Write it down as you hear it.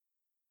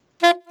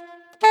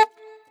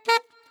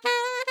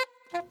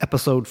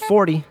episode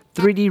 40,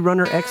 3D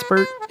runner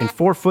expert and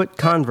 4-foot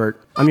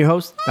convert. I'm your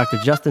host, Dr.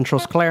 Justin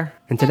Trosclair,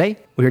 and today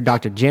we hear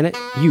Dr. Janet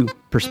Yiu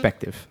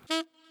perspective.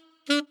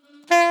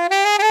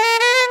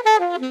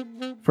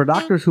 For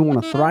doctors who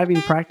want a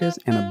thriving practice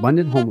and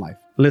abundant home life,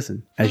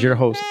 listen as your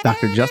host,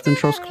 Dr. Justin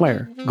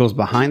Trosclair, goes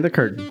behind the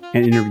curtain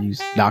and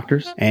interviews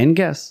doctors and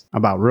guests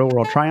about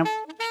real-world triumph,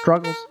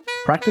 struggles,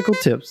 practical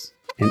tips,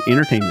 and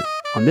entertainment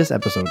on this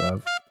episode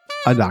of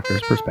A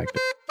Doctor's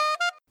Perspective.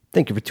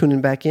 Thank you for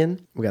tuning back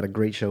in. We got a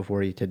great show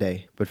for you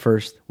today. But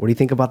first, what do you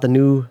think about the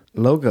new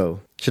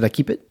logo? Should I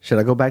keep it? Should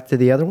I go back to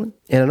the other one?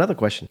 And another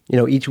question.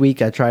 Each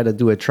week I try to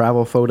do a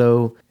travel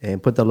photo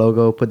and put the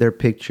logo, put their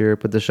picture,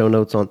 put the show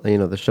notes on,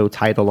 the show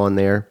title on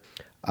there.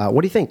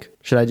 What do you think?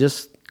 Should I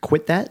just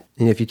quit that?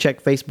 And if you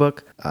check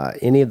Facebook,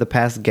 any of the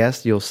past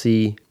guests, you'll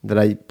see that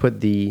I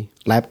put the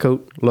lab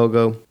coat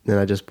logo and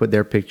I just put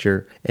their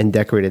picture and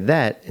decorated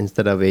that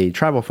instead of a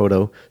travel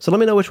photo. So let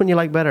me know which one you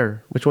like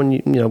better, which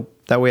one,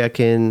 that way I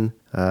can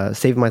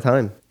save my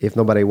time if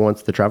nobody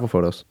wants the travel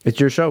photos.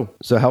 It's your show,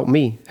 so help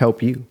me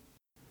help you.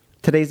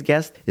 Today's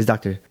guest is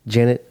Dr.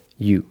 Janet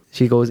Yiu.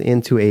 She goes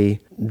into a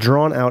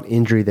drawn-out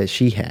injury that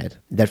she had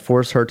that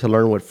forced her to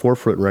learn what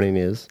forefoot running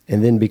is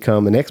and then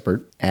become an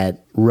expert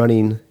at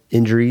running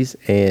injuries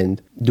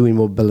and doing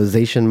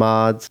mobilization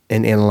mods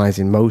and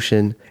analyzing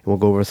motion. And we'll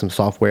go over some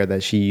software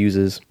that she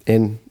uses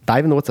and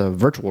dive into what's a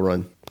virtual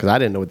run, because I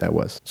didn't know what that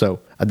was. So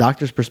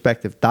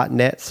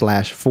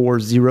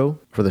adoctorsperspective.net/40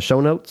 for the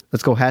show notes.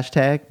 Let's go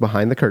hashtag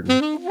behind the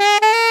curtain.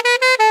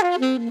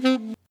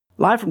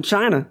 Live from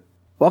China.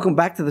 Welcome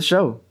back to the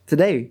show.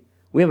 Today,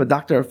 we have a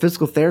doctor of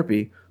physical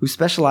therapy who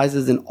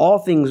specializes in all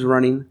things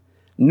running.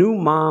 New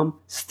mom,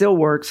 still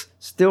works,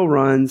 still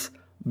runs,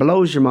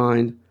 blows your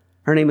mind.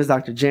 Her name is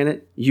Dr.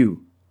 Janet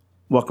Yiu.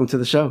 Welcome to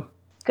the show.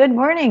 Good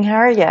morning. How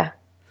are you?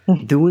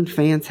 Doing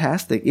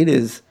fantastic. It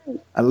is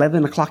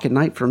 11 o'clock at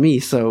night for me,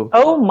 so...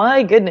 Oh,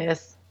 my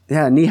goodness.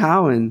 Yeah, ni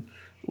hao and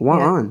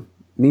wa an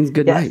means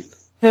good night.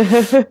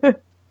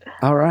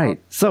 All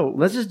right. So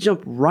let's just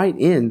jump right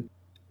in.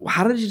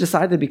 How did you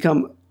decide to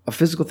become a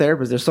physical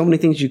therapist? There's so many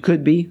things you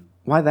could be.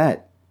 Why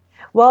that?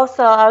 Well,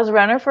 so I was a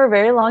runner for a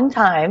very long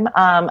time.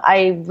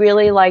 I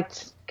really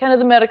liked kind of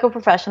the medical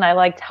profession. I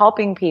liked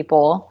helping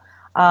people.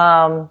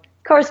 Of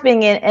course,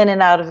 being in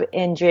and out of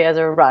injury as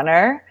a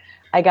runner,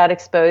 I got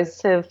exposed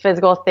to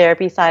physical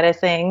therapy side of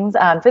things,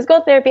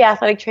 physical therapy,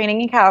 athletic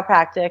training, and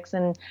chiropractics.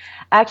 And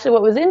actually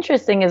what was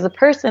interesting is the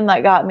person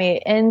that got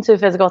me into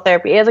physical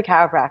therapy is a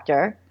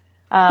chiropractor.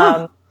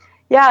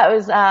 Yeah, it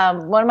was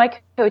one of my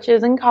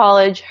coaches in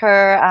college.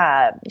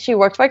 She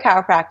worked for a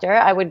chiropractor.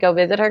 I would go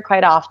visit her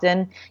quite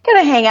often, kind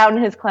of hang out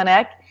in his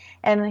clinic.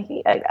 And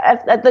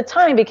at the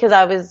time, because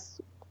I was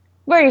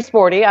very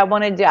sporty, I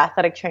wanted to do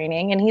athletic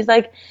training. And he's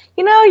like,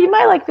 you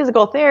might like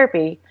physical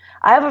therapy.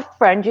 I have a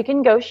friend you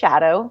can go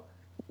shadow.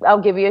 I'll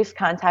give you his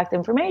contact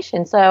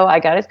information. So I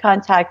got his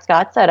contacts,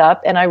 got set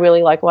up, and I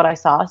really like what I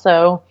saw.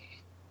 So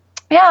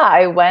yeah,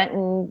 I went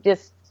and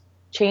just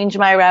changed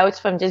my routes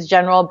from just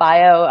general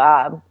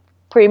bio,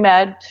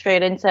 pre-med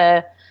straight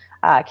into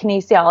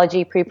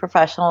kinesiology,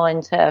 pre-professional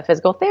into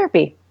physical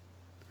therapy.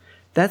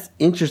 That's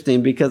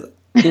interesting because,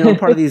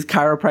 part of these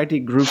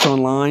chiropractic groups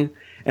online,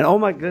 and oh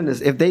my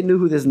goodness, if they knew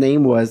who this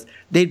name was,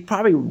 they'd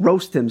probably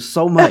roast him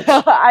so much.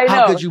 I know.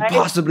 How could you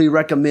possibly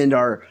recommend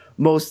our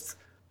most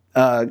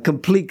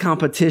complete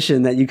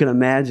competition that you can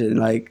imagine,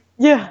 to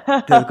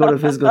go to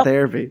physical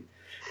therapy?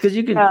 Because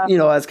you can,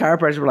 as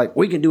chiropractors, we're like,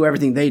 we can do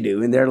everything they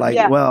do. And they're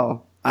like,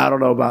 well, I don't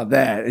know about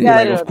that. And you're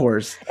like, of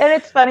course. And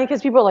it's funny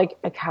because people are like,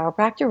 a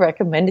chiropractor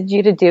recommended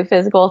you to do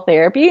physical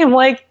therapy? I'm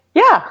like,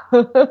 yeah.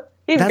 That's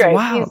great.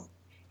 Wow.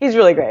 He's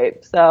really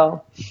great.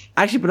 So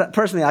actually, but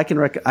personally, I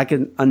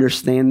can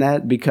understand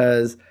that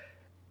because,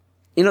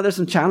 there's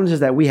some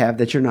challenges that we have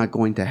that you're not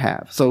going to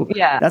have. So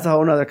that's a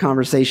whole nother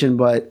conversation,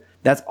 but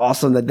that's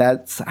awesome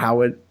that's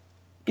how it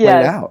played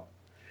out.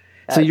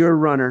 Yes. So you're a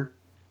runner.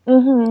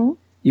 Mm-hmm.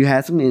 You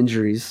had some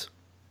injuries.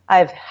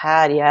 I've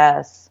had,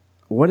 yes.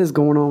 What is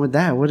going on with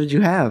that? What did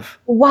you have?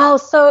 Wow.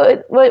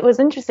 So what was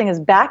interesting is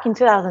back in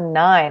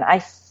 2009,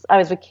 I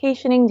was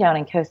vacationing down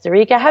in Costa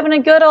Rica, having a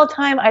good old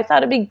time. I thought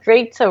it'd be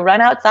great to run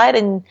outside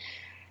and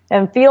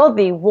feel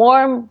the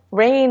warm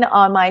rain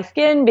on my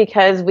skin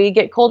because we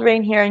get cold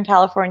rain here in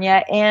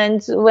California.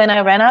 And when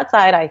I ran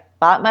outside, I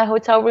thought my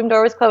hotel room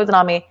door was closing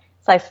on me.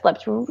 So I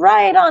slept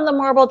right on the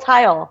marble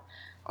tile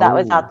that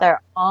was out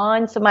there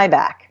onto my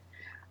back.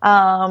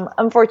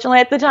 Unfortunately,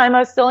 at the time, I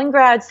was still in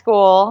grad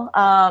school.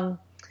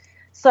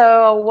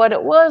 So what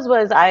it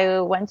was I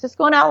went to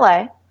school in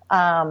LA.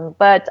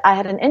 But I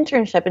had an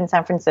internship in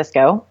San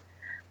Francisco.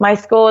 My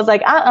school was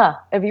like,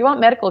 if you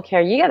want medical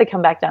care, you got to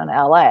come back down to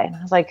LA. And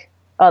I was like,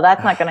 oh,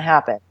 that's not going to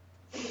happen.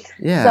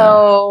 Yeah.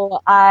 So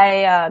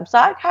I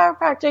saw a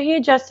chiropractor. He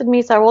adjusted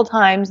me several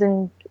times,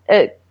 and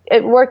it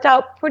worked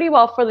out pretty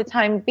well for the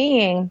time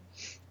being.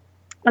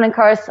 And of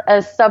course,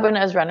 as stubborn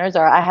as runners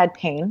are, I had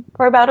pain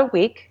for about a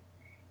week.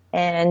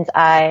 And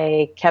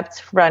I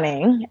kept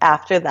running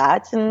after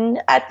that.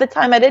 And at the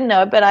time, I didn't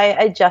know it, but I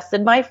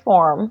adjusted my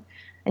form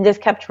and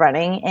just kept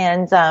running.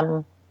 And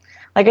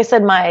like I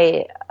said,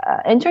 my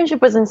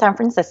internship was in San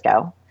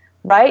Francisco,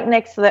 right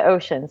next to the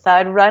ocean. So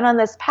I'd run on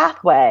this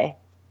pathway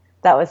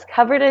that was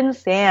covered in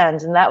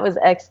sand, and that was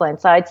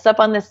excellent. So I'd step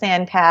on the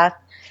sand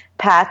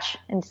patch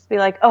and just be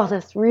like, oh,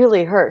 this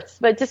really hurts,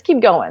 but just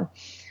keep going.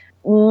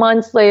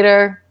 Months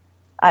later,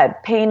 I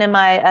had pain in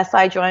my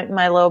SI joint in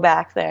my low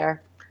back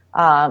there.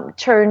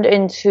 Turned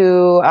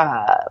into,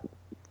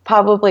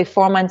 probably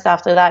 4 months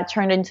after that,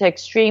 turned into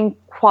extreme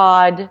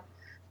quad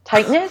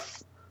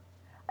tightness.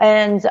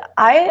 And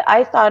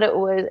I thought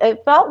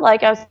it felt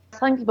like, I was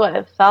telling people,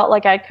 it felt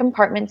like I had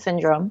compartment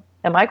syndrome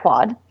in my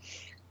quad.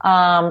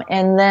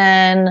 And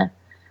then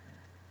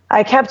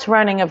I kept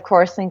running, of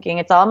course, thinking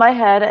it's all in my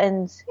head.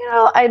 And,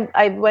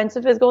 I went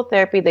to physical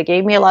therapy. They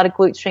gave me a lot of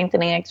glute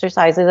strengthening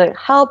exercises. It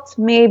helped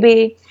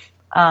maybe.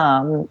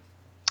 But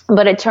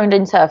it turned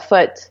into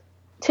foot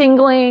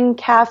tingling,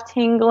 calf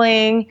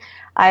tingling.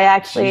 I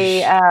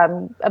actually,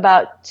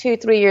 about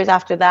 2-3 years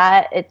after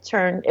that,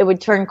 it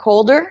would turn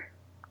colder.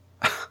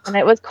 And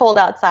it was cold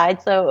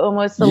outside. So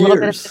almost a little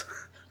bit of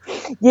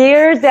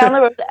years down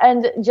the road.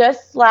 And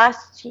just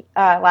last June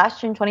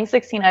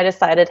 2016, I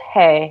decided,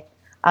 hey,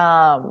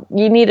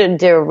 you need to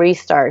do a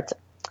restart.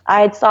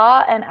 I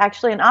saw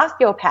actually an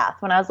osteopath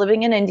when I was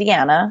living in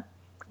Indiana.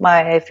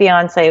 My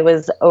fiance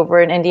was over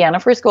in Indiana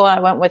for school. I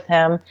went with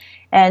him,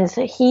 and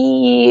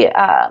he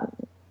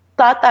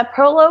thought that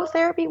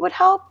prolotherapy would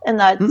help, and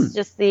that's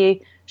just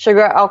the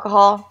sugar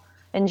alcohol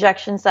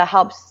injections that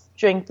help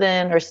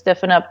strengthen or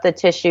stiffen up the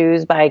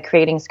tissues by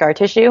creating scar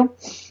tissue.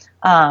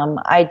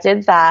 I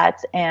did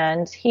that,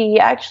 and he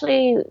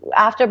actually,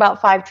 after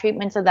about 5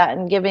 treatments of that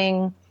and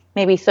giving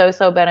maybe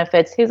so-so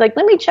benefits, he's like,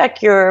 let me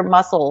check your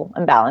muscle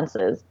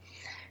imbalances.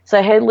 So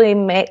I had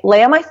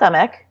lay on my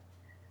stomach,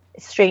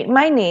 straighten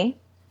my knee,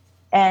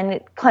 and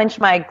clench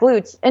my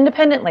glutes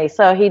independently.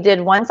 So he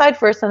did one side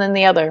first and then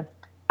the other.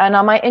 And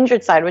on my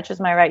injured side, which is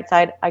my right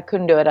side, I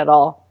couldn't do it at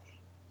all.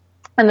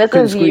 And this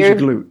is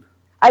years. Your glute.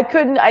 I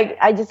couldn't.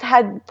 I just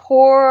had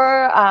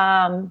poor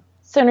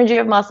synergy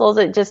of muscles.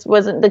 It just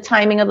wasn't, the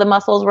timing of the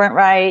muscles weren't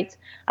right.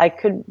 I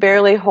could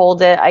barely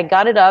hold it. I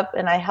got it up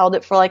and I held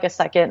it for like a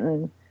second,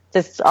 and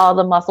just all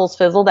the muscles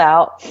fizzled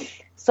out.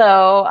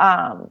 So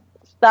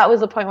that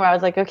was the point where I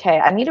was like, okay,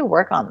 I need to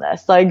work on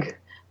this, like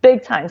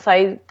big time. So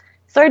I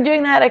started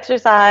doing that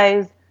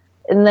exercise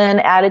and then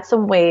added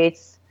some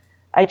weights.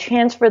 I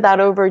transferred that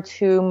over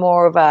to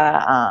more of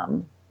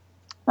a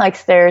like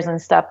stairs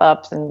and step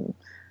ups, and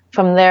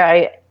from there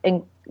I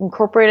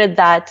incorporated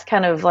that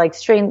kind of like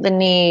straighten the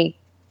knee,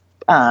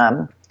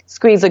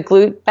 squeeze the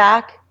glute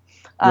back,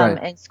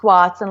 and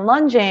squats and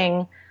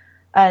lunging,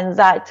 and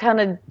that kind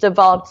of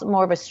developed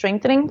more of a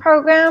strengthening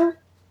program.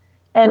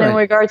 And in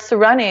regards to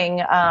running,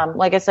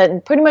 like I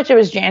said, pretty much it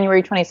was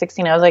January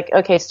 2016. I was like,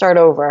 okay, start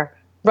over,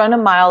 run a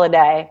mile a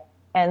day,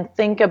 and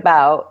think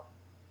about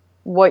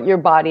what your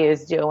body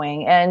is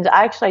doing. And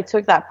actually I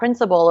took that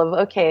principle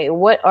of, okay,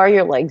 what are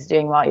your legs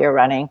doing while you're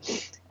running?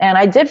 And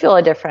I did feel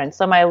a difference.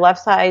 So my left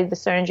side, the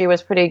synergy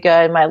was pretty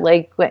good. My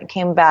leg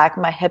came back,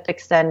 my hip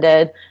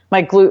extended,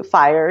 my glute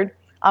fired.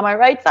 On my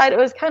right side, it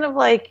was kind of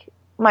like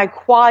my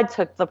quad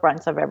took the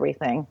brunt of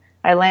everything.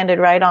 I landed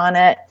right on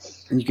it.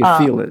 And you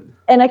can feel it.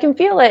 And I can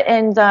feel it.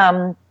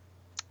 And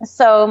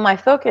so my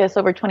focus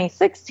over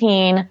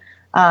 2016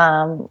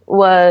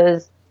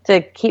 was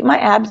to keep my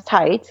abs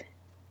tight,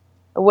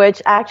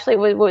 which actually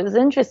what was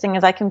interesting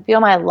is I can feel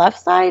my left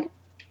side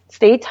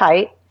stay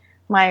tight.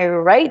 My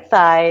right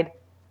side,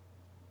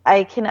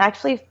 I can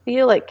actually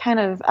feel it kind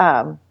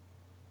of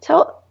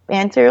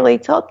anteriorly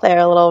tilt there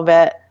a little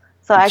bit.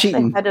 So I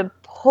actually had to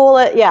pull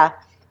it. Yeah.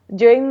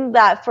 During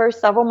that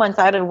first several months,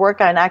 I had to work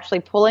on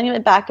actually pulling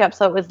it back up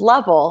so it was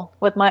level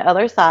with my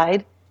other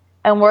side,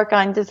 and work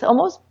on just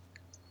almost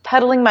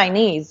pedaling my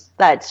knees,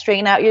 that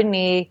straighten out your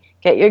knee,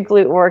 get your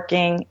glute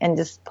working, and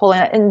just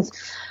pulling it. And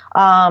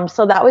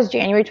so that was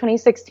January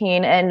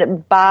 2016.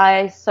 And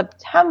by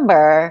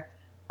September,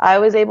 I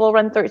was able to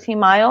run 13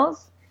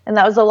 miles. And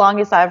that was the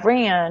longest I've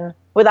ran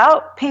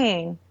without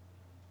pain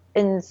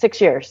in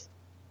 6 years.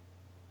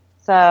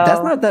 So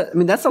that's not that. I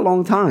mean, that's a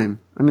long time.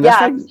 I mean,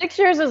 that's 6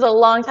 years is a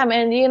long time.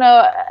 And,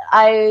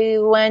 I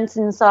went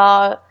and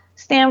saw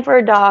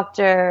Stanford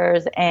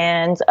doctors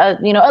and,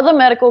 other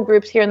medical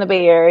groups here in the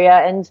Bay Area.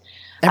 And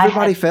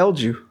everybody failed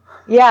you.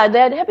 Yeah, they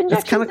had hip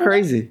injections. That's kind of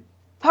crazy.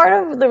 Part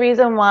of the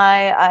reason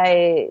why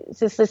I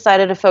just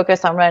decided to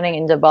focus on running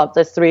and develop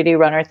this 3D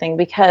runner thing,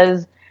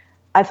 because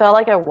I felt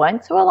like I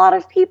went to a lot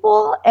of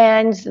people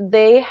and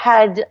they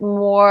had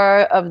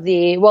more of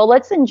the, well,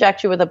 let's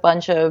inject you with a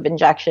bunch of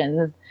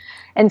injections.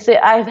 And so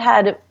I've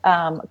had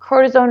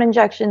cortisone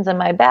injections in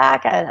my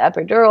back, I had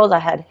epidurals, I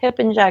had hip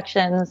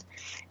injections,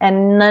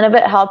 and none of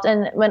it helped.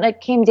 And when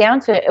it came down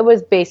to it, it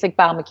was basic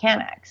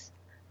biomechanics.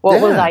 What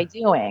was I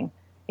doing?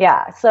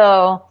 Yeah.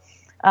 So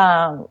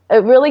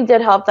it really did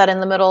help that in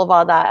the middle of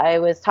all that, I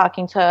was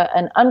talking to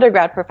an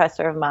undergrad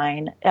professor of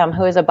mine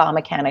who is a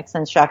biomechanics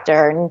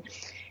instructor. And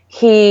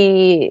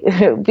he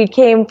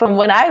became, from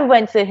when I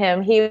went to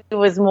him, he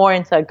was more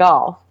into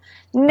golf.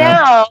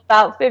 Now,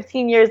 about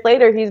 15 years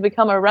later, he's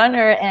become a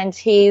runner and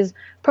he's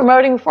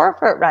promoting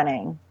Forefoot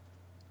running.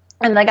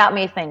 And that got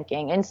me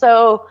thinking. And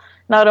so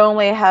not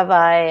only have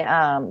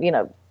I,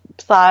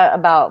 thought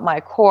about my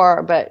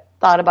core, but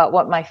thought about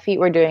what my feet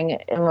were doing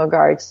in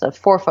regards to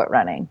Forefoot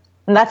running.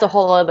 And that's a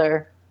whole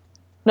another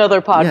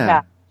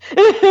podcast.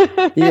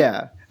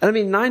 Yeah. And I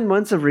mean, 9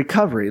 months of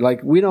recovery.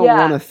 Like, we don't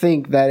want to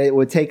think that it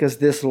would take us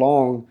this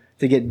long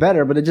to get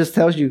better, but it just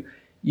tells you,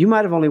 you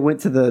might have only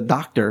went to the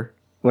doctor,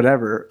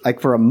 whatever, like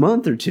for a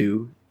month or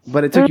two,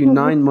 but it took you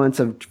 9 months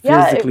of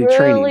physically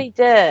training.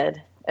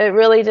 It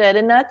really did.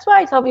 And that's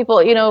why I tell people,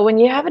 when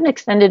you have an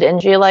extended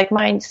injury like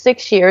mine,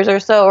 6 years or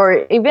so,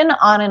 or even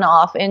on and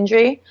off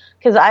injury,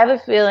 because I have a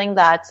feeling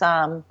that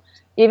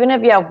even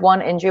if you have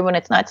one injury, when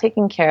it's not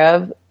taken care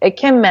of, it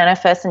can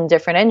manifest in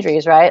different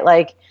injuries, right?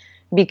 Like,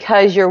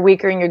 because you're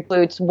weaker in your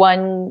glutes,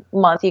 1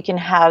 month you can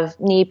have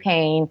knee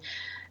pain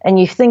and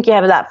you think you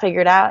have that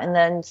figured out. And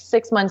then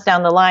 6 months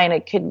down the line,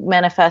 it could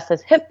manifest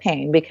as hip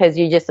pain because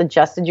you just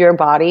adjusted your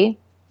body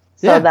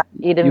so that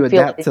you didn't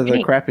feel adapt to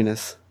the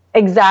crappiness.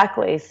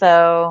 Exactly.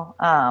 So,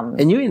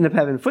 and you ended up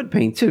having foot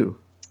pain too.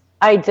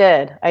 I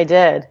did.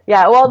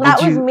 Yeah. Well,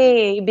 that was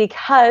me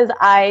because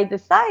I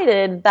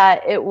decided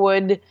that it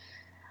would,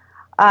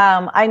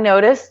 I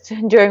noticed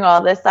during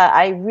all this that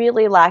I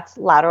really lacked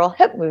lateral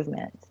hip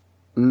movement.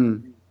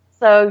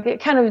 So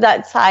kind of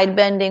that side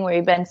bending where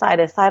you bend side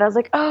to side. I was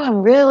like, oh,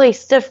 I'm really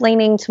stiff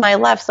leaning to my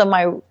left. So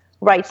my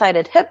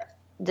right-sided hip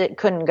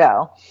couldn't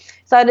go.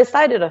 So I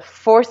decided to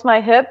force my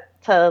hip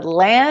to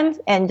land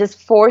and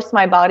just force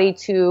my body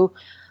to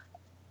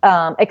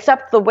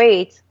accept the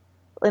weight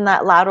in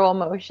that lateral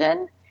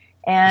motion.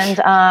 And,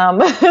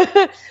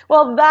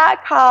 well,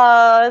 that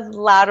caused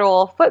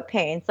lateral foot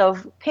pain. So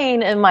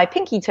pain in my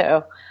pinky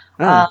toe.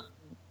 So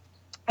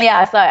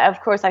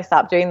of course I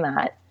stopped doing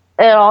that.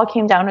 It all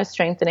came down to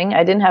strengthening.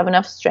 I didn't have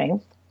enough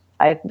strength,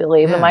 I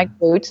believe, in my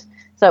glute.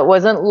 So it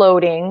wasn't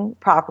loading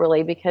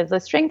properly because the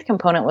strength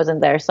component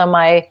wasn't there. So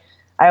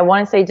I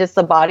want to say just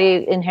the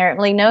body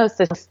inherently knows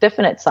to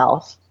stiffen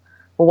itself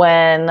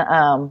when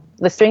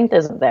the strength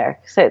isn't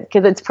there because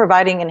it's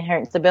providing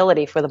inherent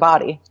stability for the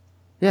body.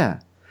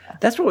 Yeah.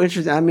 That's really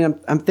interesting. I mean,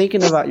 I'm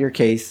thinking about your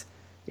case.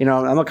 I'm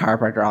a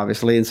chiropractor,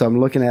 obviously, and so I'm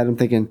looking at him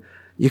thinking,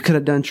 you could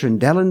have done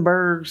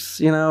Trendelenburg's,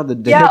 the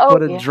hip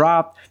would have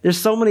dropped. There's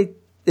so many.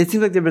 It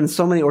seems like there have been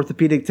so many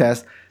orthopedic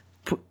tests,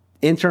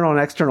 internal and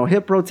external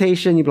hip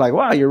rotation. You'd be like,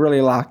 wow, you're really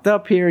locked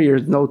up here.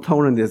 There's no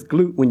tone in this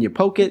glute when you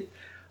poke it.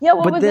 Yeah,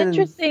 what was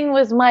interesting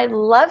was my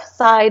left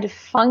side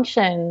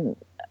function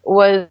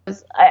was,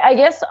 I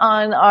guess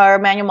on our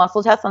manual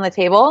muscle test on the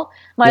table,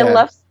 my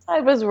left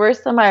side was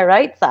worse than my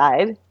right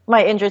side.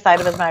 My injured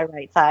side was my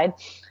right side.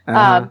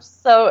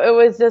 So it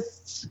was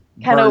just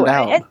kind of,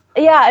 and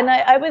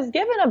I was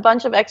given a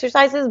bunch of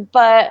exercises,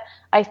 but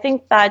I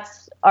think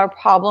that's our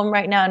problem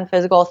right now in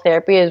physical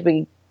therapy is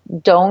we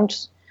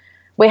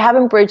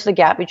haven't bridged the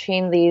gap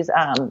between these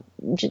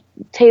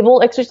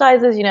table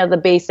exercises,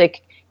 the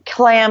basic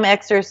clam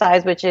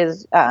exercise, which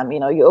is,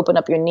 you open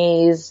up your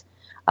knees,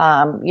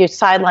 your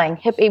side-lying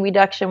hip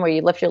abduction where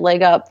you lift your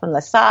leg up from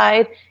the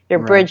side, your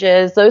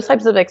bridges, those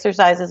types of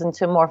exercises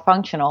into more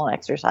functional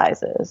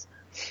exercises.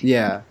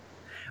 Yeah.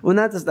 Well,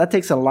 that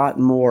takes a lot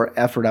more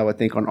effort, I would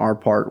think, on our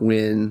part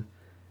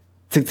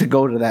to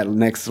go to that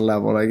next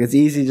level. Like, it's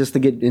easy just to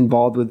get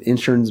involved with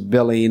insurance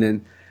billing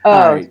and,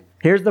 all right,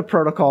 here's the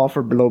protocol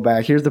for low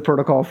back. Here's the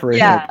protocol for a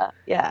hip.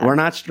 Yeah. We're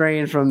not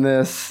straying from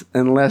this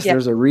unless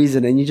there's a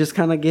reason. And you just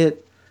kind of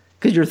get,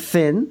 because you're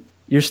thin,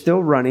 you're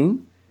still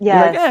running. You're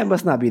like, it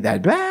must not be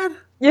that bad.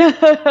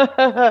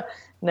 Yeah.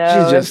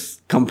 No. She's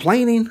just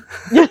complaining.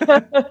 Yeah,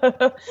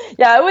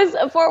 it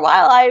was, for a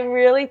while, I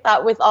really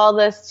thought with all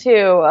this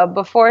too,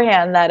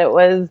 beforehand, that it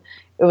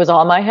was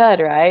all my head,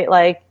 right?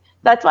 Like,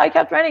 that's why I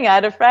kept running. I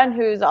had a friend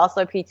who's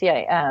also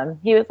PTIM.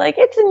 He was like,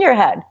 it's in your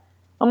head.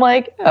 I'm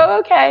like, oh,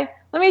 okay.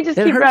 Let me just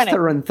keep running. It hurts to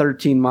run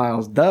 13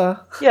 miles, duh.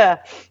 Yeah.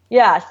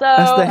 Yeah, so.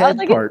 That's the head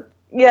part.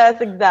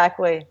 Yes,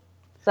 exactly.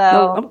 So.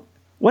 Now,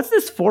 what's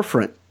this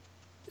forefront?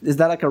 Is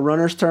that like a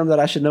runner's term that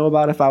I should know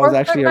about if I was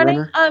actually a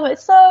runner?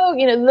 So,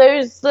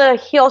 there's the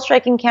heel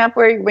striking camp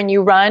where when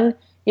you run,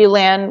 you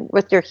land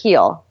with your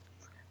heel.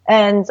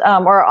 And,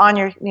 or on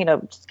your,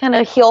 just kind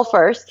of heel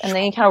first, and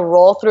then you kind of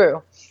roll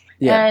through.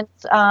 Yeah.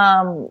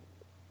 And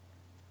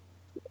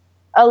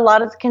a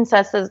lot of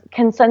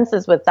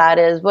consensus with that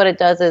is what it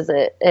does is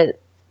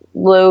it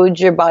loads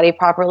your body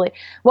properly.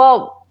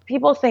 Well,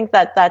 people think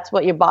that that's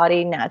what your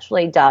body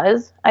naturally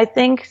does, I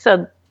think.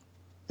 So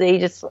they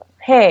just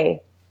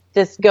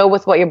go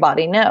with what your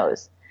body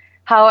knows.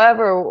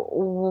 However,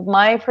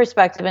 my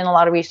perspective and a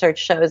lot of research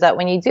shows that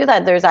when you do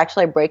that, there's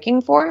actually a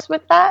braking force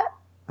with that,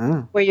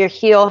 where your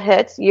heel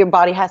hits, your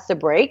body has to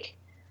brake.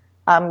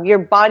 Your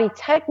body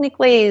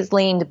technically is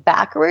leaned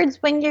backwards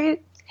when you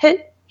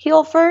hit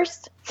heel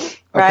first,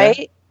 right?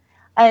 Okay.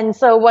 And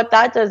so what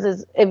that does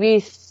is if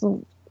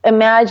you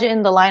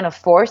imagine the line of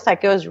force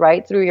that goes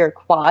right through your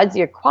quads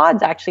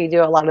actually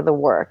do a lot of the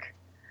work.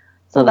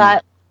 So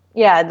that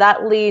Yeah,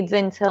 that leads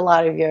into a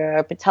lot of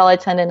your patella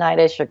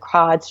tendonitis, your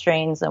quad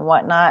strains and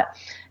whatnot.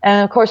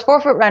 And of course,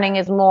 forefoot running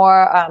is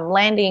more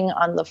landing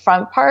on the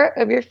front part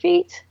of your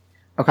feet,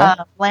 Okay.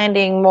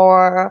 landing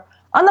more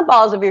on the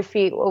balls of your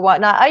feet or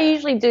whatnot. I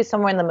usually do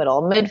somewhere in the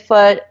middle,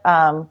 midfoot,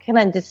 kind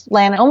of just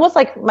land almost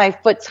like my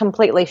foot's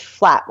completely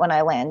flat when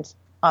I land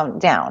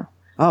down,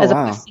 Oh, as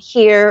wow. opposed to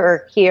here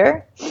or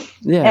here.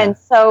 Yeah. And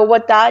so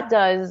what that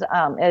does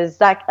is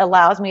that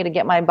allows me to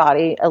get my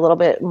body a little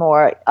bit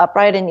more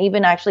upright and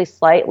even actually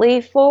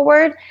slightly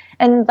forward.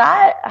 And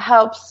that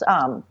helps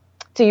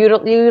to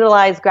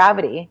utilize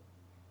gravity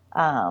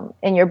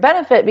in your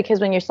benefit, because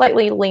when you're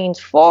slightly leaned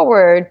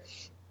forward,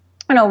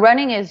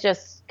 running is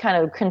just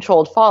kind of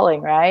controlled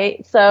falling,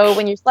 right? So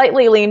when you're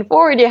slightly leaned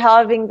forward, you're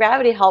having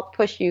gravity help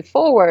push you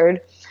forward.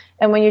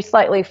 And when you're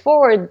slightly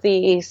forward,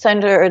 the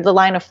center or the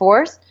line of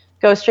force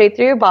goes straight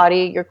through your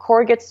body. Your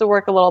core gets to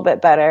work a little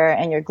bit better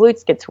and your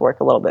glutes get to work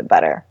a little bit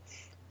better.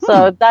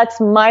 So that's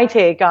my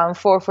take on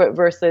forefoot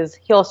versus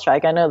heel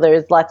strike. I know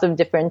there's lots of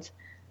different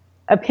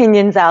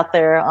opinions out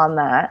there on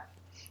that.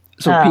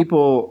 So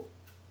people,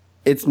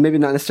 it's maybe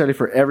not necessarily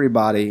for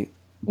everybody,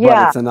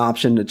 but it's an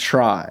option to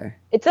try.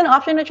 It's an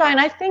option to try. And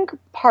I think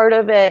part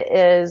of it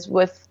is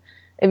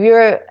if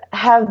you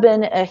have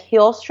been a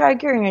heel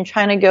striker and you're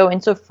trying to go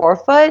into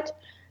forefoot,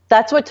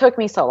 that's what took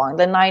me so long,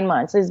 the 9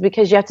 months, is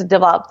because you have to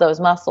develop those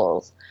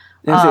muscles.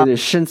 There's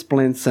shin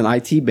splints and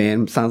IT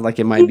band. Sounds like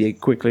it might be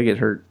quickly get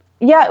hurt.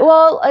 Yeah,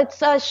 well,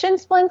 it's shin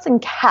splints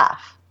and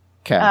calf.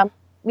 Calf.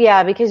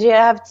 Because you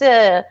have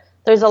to,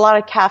 there's a lot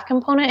of calf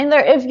component in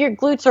there if your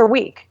glutes are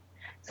weak.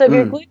 So if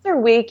your glutes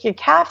are weak, your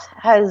calf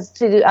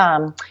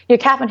your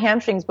calf and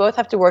hamstrings both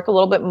have to work a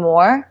little bit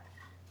more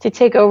to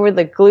take over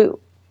the glute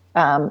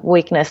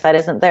weakness that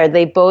isn't there.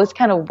 They both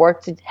kind of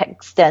work to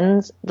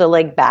extend the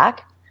leg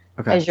back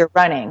as you're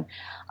running.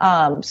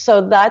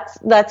 So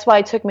that's why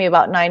it took me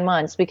about 9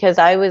 months, because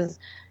I was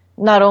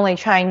not only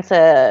trying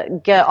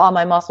to get all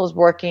my muscles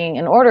working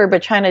in order,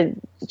 but trying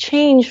to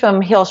change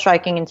from heel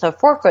striking into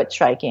forefoot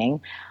striking.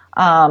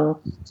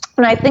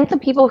 And I think the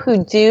people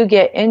who do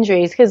get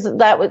injuries, because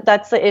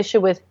that's the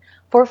issue with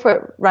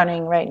forefoot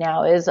running right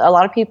now, is a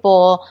lot of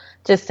people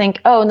just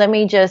think, oh, let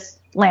me just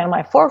land on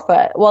my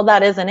forefoot. Well,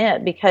 that isn't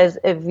it, because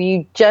if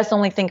you just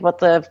only think about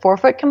the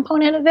forefoot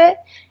component of it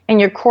and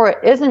your core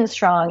isn't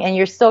strong and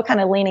you're still kind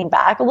of leaning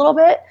back a little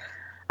bit,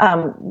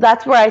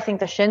 that's where I think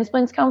the shin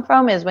splints come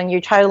from, is when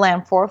you try to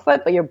land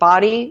forefoot but your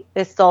body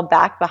is still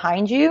back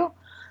behind you,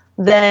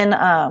 then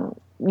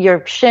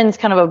your shins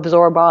kind of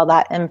absorb all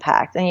that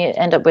impact, and you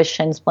end up with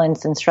shin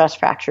splints and stress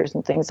fractures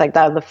and things like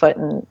that of the foot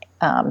and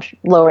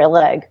lower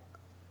leg.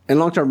 And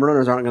long-term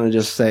runners aren't going to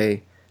just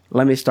say,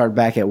 let me start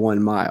back at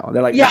 1 mile.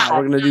 They're like, nah,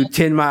 we're going to do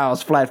 10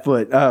 miles flat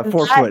foot,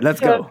 forefoot. Let's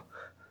go.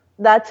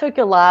 That took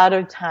a lot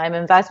of time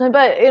investment,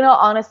 but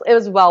honestly, it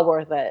was well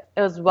worth it.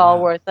 It was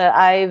well worth it.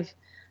 I've,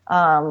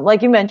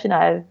 like you mentioned,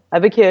 I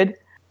have a kid.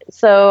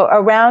 So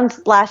around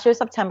last year,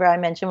 September, I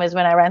mentioned, was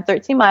when I ran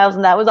 13 miles.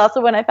 And that was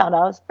also when I found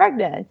out I was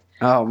pregnant.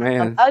 Oh,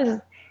 man. I was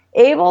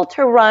able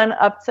to run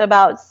up to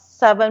about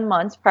 7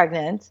 months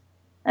pregnant.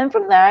 And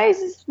from there, I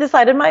just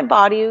decided my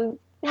body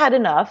had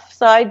enough.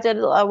 So I did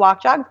a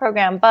walk jog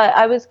program, but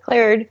I was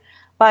cleared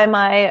by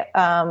my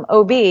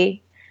OB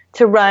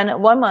to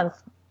run 1 month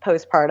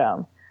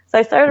postpartum. So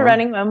I started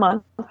running 1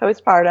 month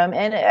postpartum,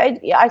 and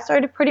I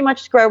started pretty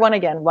much square one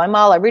again, 1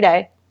 mile every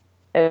day.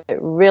 It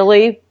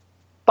really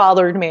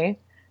bothered me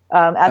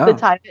at the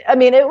time. I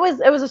mean, it was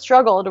a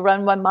struggle to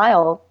run 1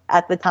 mile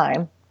at the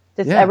time,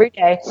 just every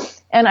day.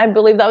 And I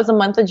believe that was the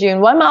month of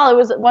June. 1 mile, it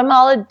was 1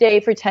 mile a day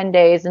for 10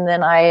 days. And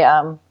then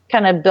I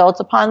kind of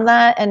built upon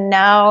that. And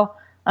now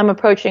I'm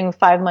approaching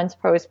 5 months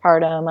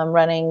postpartum. I'm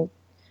running,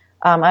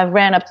 I've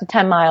ran up to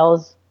 10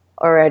 miles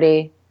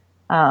already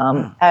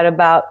at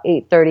about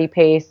 8:30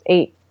 pace,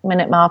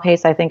 8-minute mile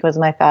pace, I think was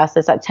my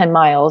fastest at 10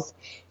 miles.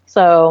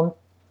 So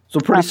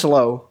pretty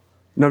slow.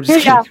 No, I'm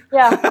just kidding.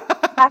 Yeah.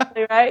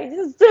 Exactly, right?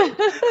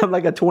 I'm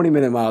like a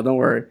 20-minute mile. Don't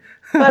worry.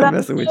 But I'm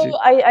messing with you.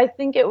 I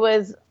think it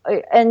was,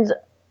 and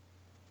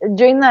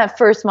during that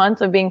first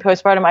month of being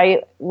postpartum,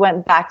 I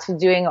went back to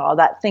doing all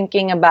that,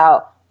 thinking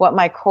about what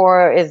my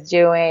core is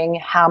doing,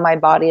 how my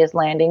body is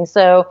landing.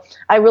 So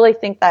I really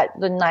think that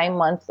the 9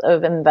 months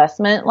of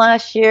investment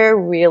last year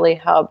really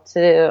helped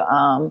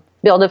to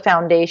build a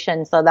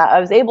foundation so that I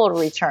was able to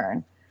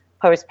return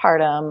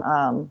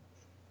postpartum.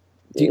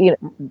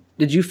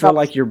 Did you feel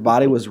like your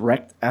body was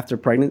wrecked after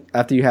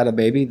you had a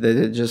baby? That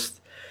it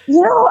just...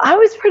 I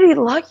was pretty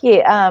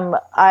lucky.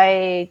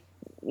 I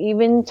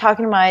even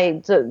talking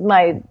to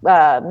my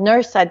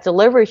nurse at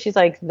delivery, she's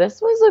like,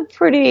 this was a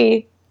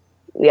pretty,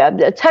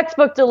 a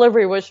textbook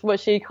delivery was what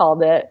she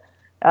called it.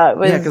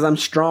 Because I'm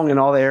strong in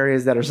all the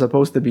areas that are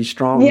supposed to be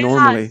strong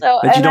normally,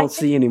 that you don't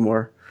see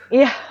anymore.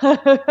 Yeah.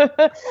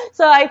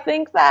 So I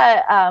think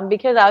that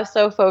because I was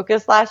so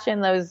focused last year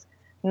in those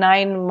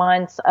 9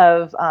 months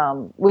of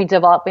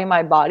redeveloping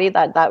my body,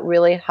 that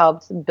really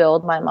helped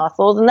build my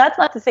muscles. And that's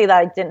not to say that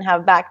I didn't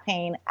have back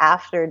pain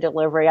after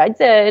delivery. I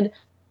did.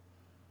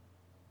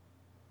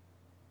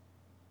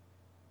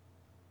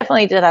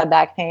 definitely did have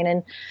back pain.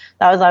 And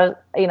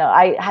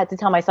I had to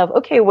tell myself,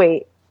 okay,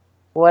 wait,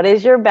 what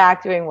is your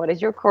back doing? What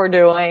is your core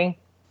doing?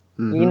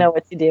 Mm-hmm. You know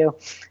what to do.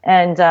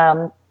 And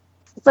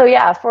so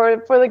yeah,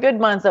 for the good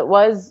months, it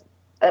was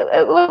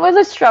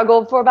a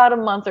struggle for about a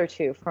month or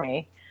two for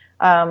me.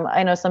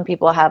 I know some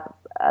people have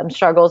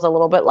struggles a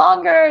little bit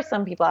longer.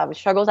 Some people have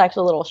struggles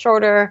actually a little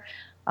shorter.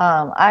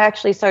 I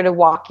actually started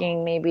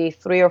walking maybe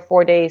 3 or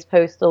 4 days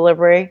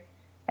post-delivery.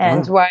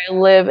 And where I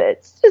live,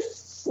 it's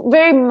just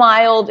very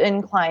mild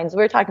inclines.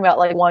 We're talking about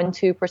like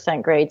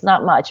 1-2% grades,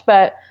 not much.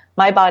 But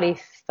my body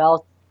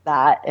felt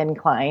that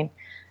incline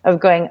of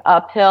going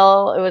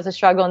uphill. It was a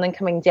struggle. And then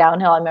coming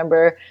downhill, I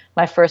remember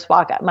my first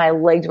walk, my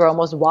legs were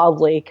almost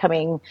wobbly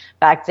coming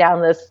back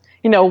down this,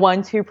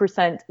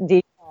 1-2%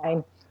 decline.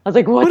 I was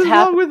like, what's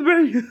happening? What's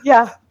wrong with me?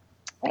 Yeah.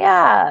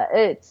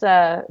 Yeah.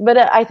 But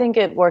I think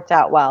it worked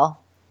out well.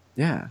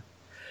 Yeah.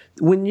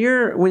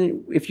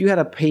 If you had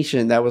a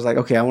patient that was like,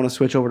 okay, I want to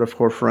switch over to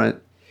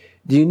Forefront,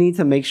 do you need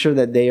to make sure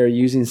that they are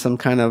using some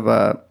kind of,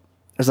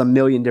 there's a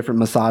million different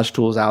massage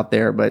tools out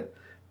there, but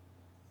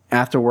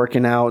after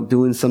working out,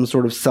 doing some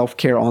sort of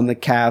self-care on the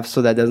calf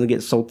so that doesn't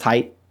get so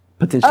tight,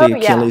 potentially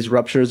Achilles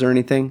ruptures or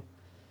anything?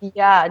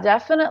 Yeah,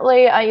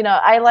 definitely.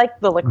 I like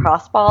the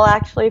lacrosse ball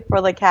actually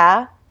for the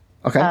calf.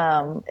 Okay.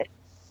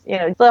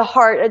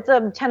 It's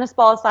a tennis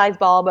ball size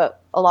ball,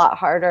 but a lot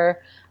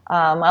harder.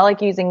 I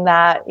like using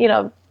that.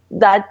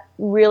 That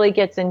really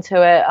gets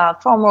into it.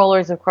 Foam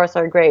rollers, of course,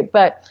 are great,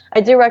 but I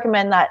do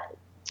recommend that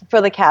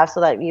for the calf so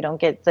that you don't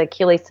get the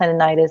Achilles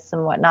tendonitis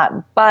and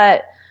whatnot.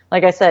 But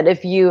like I said,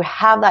 if you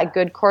have that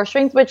good core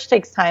strength, which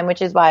takes time,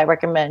 which is why I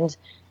recommend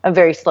a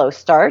very slow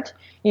start,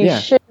 you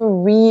should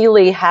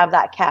really have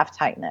that calf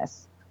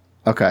tightness.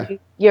 Okay.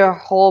 Your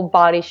whole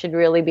body should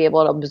really be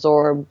able to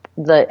absorb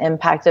the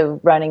impact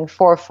of running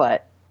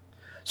forefoot.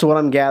 So what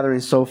I'm gathering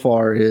so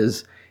far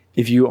is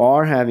if you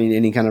are having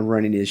any kind of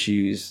running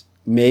issues,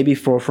 maybe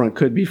Forefront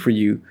could be for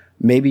you.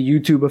 Maybe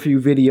YouTube a few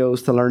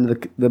videos to learn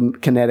the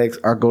kinetics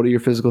or go to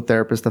your physical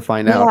therapist to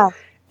find out.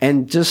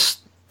 And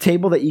just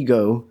table the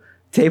ego,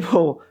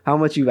 table how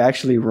much you've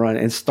actually run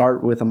and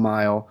start with a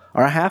mile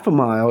or a half a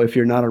mile if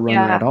you're not a runner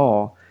at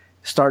all.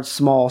 Start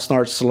small,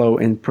 start slow,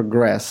 and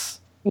progress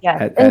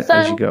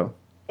as you go.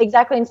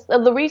 Exactly.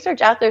 And the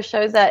research out there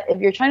shows that if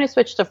you're trying to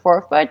switch to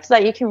forefoot, so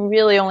that you can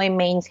really only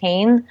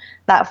maintain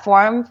that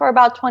form for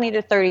about 20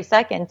 to 30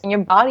 seconds. And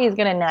your body is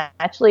going to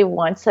naturally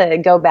want to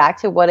go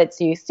back to what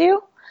it's used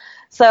to.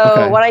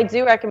 So what I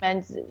do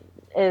recommend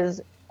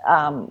is,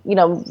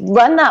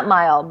 run that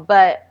mile,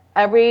 but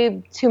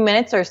every 2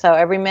 minutes or so,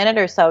 every minute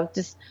or so,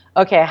 just,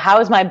 okay, how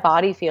is my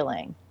body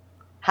feeling?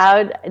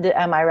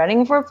 Am I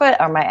running forefoot?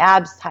 Are my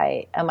abs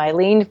tight? Am I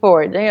leaned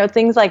forward?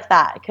 Things like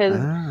that. Because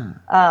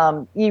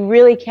you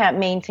really can't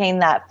maintain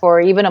that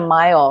for even a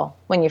mile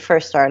when you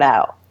first start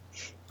out.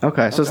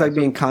 Okay. So it's like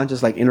being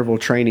conscious, like interval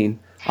training.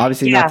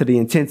 Obviously not to the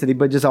intensity,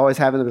 but just always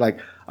having to be like,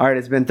 all right,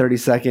 it's been 30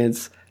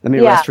 seconds. Let me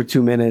rest for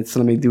 2 minutes.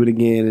 Let me do it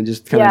again. And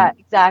just kind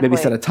of maybe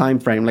set a time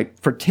frame. Like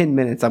for 10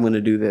 minutes, I'm going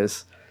to do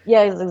this.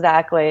 Yes,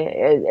 exactly.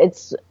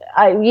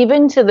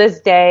 Even to this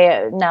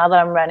day, now that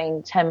I'm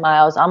running 10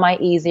 miles on my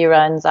easy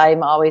runs,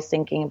 I'm always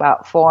thinking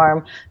about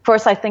form. Of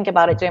course, I think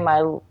about it during my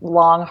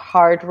long,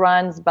 hard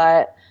runs,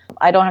 but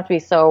I don't have to be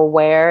so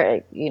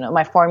aware.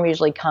 My form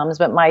usually comes,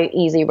 but my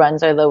easy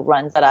runs are the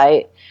runs that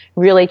I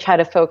really try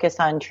to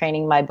focus on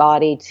training my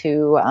body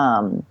to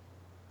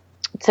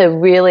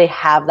really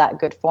have that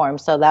good form,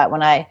 so that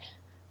when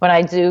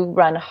I do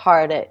run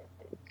hard, it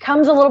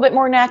comes a little bit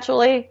more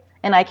naturally.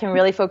 And I can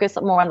really focus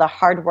more on the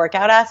hard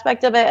workout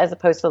aspect of it as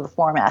opposed to the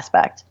form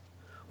aspect.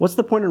 What's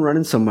the point in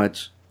running so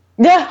much?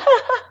 Yeah.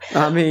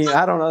 I mean,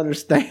 I don't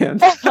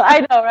understand.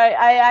 I know, right?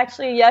 I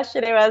actually,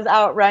 yesterday was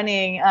out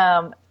running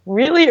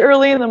really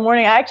early in the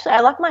morning. I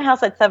left my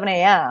house at 7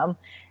 a.m.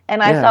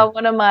 and I saw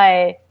one of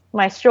my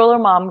stroller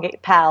mom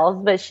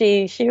pals, but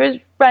she was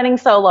running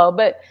solo,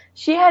 but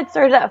she had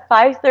started at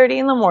 5:30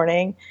 in the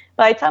morning.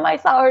 By the time I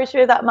saw her, she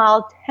was at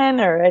mile 10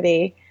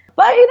 already.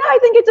 But, I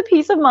think it's a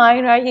peace of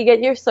mind, right? You get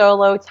your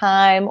solo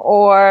time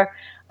or,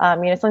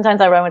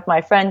 sometimes I run with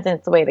my friends and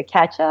it's a way to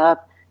catch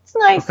up. It's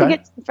nice to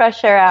get some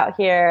fresh air out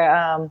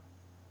here,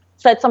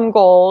 set some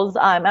goals.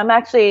 I'm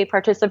actually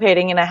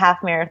participating in a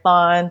half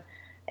marathon.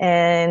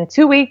 In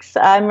 2 weeks,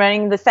 I'm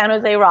running the San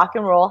Jose Rock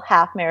and Roll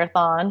half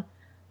marathon.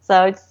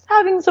 So it's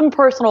having some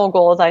personal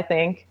goals, I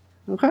think.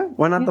 Okay.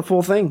 Why not the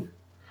full thing?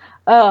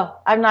 Oh,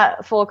 I'm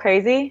not full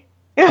crazy.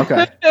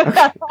 Okay.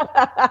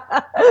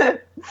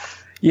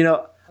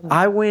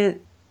 I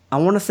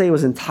want to say it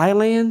was in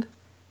Thailand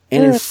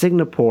and in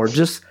Singapore,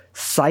 just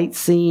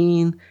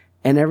sightseeing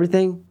and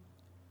everything.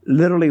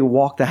 Literally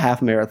walked a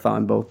half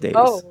marathon both days.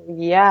 Oh,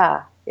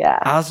 yeah. Yeah.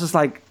 I was just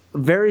like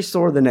very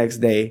sore the next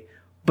day,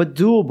 but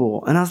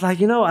doable. And I was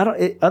like,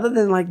 other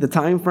than like the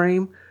time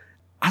frame,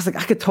 I was like,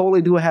 I could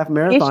totally do a half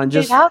marathon.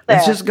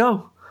 Let's just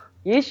go.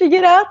 You should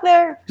get out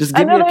there. Just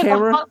give me a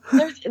camera.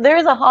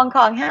 There's a Hong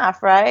Kong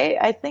half, right?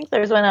 I think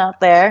there's one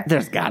out there.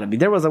 There's got to be.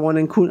 There was a one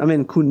in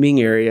in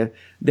Kunming area.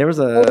 There was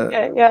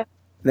a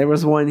There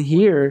was one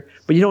here,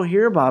 but you don't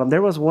hear about them.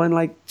 There was one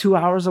like 2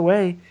 hours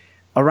away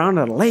around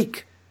a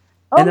lake.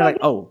 And they're like,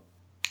 oh,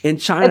 in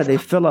China, they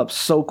fill up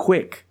so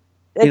quick.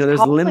 There's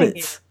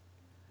limits.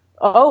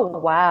 Oh,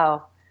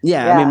 wow.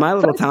 Yeah, I mean, my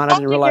little town, I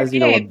didn't realize,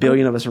 a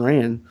billion of us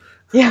ran.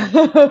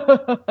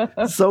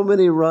 Yeah. So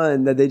many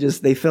run that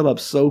they fill up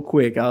so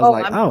quick. I was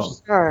like, I'm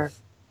sure.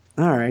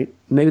 All right.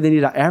 Maybe they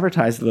need to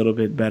advertise a little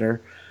bit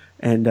better.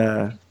 And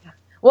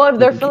well, if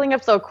they're filling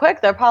up so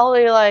quick, they're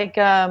probably like,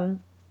 trying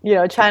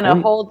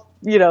to hold,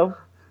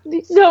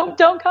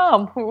 don't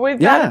come. We've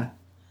got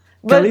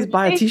Can at least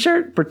buy a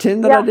T-shirt?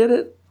 Pretend that I did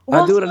it?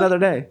 I'll do it another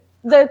day.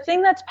 The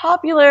thing that's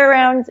popular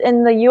around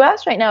in the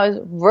U.S. right now is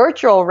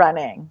virtual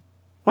running.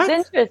 What?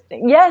 It's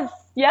interesting.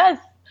 Yes.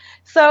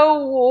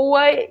 So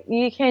what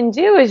you can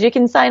do is you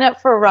can sign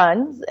up for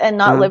runs and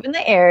not live in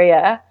the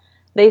area.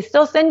 They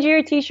still send you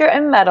your T-shirt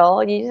and medal.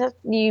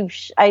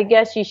 I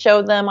guess you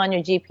show them on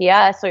your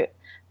GPS so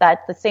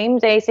that the same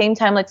day, same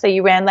time, let's say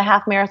you ran the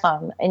half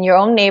marathon in your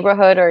own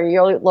neighborhood or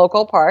your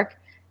local park,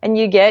 and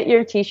you get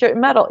your T-shirt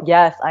and medal.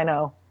 Yes, I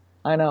know.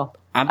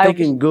 I'm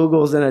thinking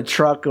Google's in a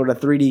truck with a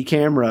 3D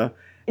camera,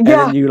 and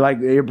then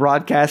you're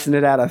broadcasting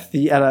it at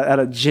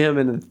a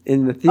gym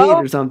in the theater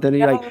or something. And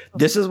you're like,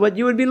 this is what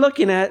you would be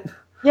looking at.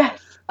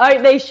 Yes,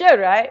 they should,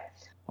 right?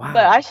 Wow.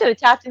 But I should have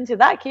tapped into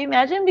that. Can you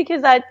imagine?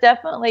 Because that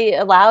definitely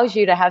allows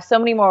you to have so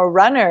many more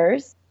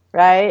runners,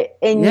 right,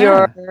 in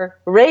your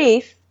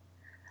race,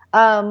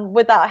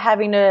 without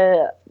having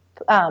to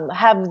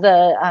have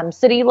the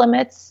city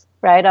limits,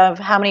 right, of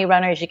how many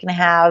runners you can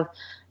have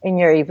in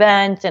your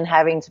event, and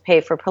having to pay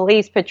for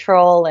police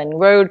patrol and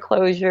road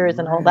closures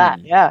and all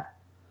that. Yeah.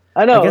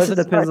 I know. I guess it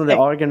depends on the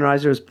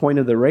organizer's point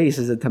of the race.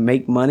 Is it to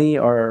make money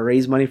or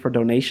raise money for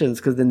donations?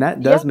 Because then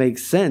that does make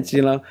sense.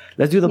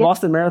 Let's do the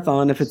Boston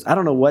Marathon. If it's, I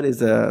don't know what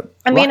is rock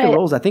and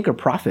rolls, I think, are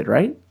profit,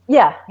 right?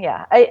 Yeah.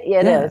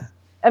 It is.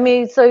 I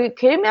mean, so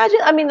can you imagine?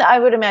 I mean, I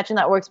would imagine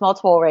that works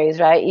multiple ways,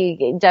 right?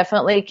 You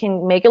definitely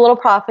can make a little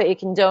profit. You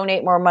can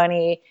donate more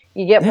money.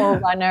 You get more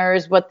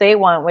runners what they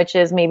want, which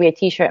is maybe a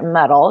T-shirt and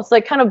medal. So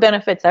it kind of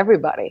benefits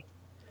everybody.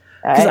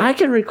 Because I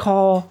can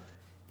recall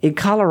in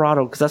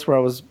Colorado, because that's where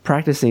I was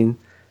practicing.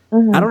 I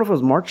don't know if it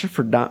was March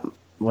for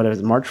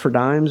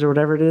Dimes or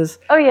whatever it is.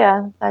 Oh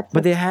yeah,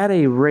 but they had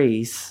a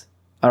race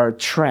or a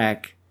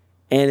track,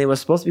 and it was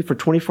supposed to be for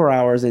 24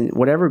 hours. And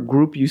whatever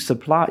group you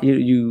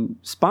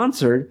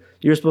sponsored,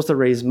 you're supposed to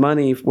raise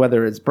money,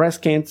 whether it's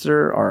breast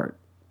cancer or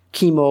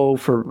chemo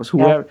for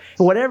whoever,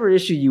 whatever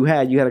issue you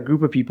had a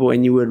group of people,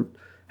 and you would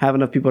have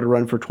enough people to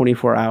run for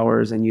 24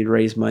 hours, and you'd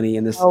raise money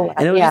in this.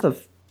 And it was just a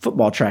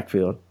football track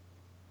field.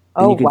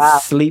 And you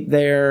could sleep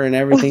there and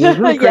everything. It was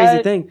a really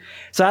crazy thing.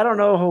 So I don't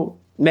know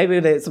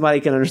maybe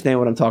somebody can understand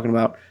what I'm talking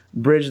about.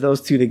 Bridge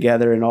those two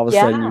together, and all of a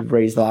sudden you've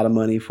raised a lot of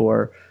money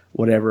for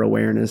whatever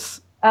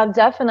awareness.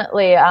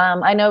 Definitely.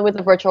 I know with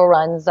the virtual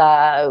runs,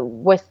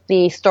 with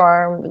the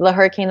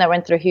hurricane that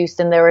went through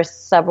Houston, there were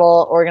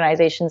several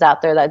organizations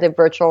out there that did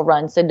virtual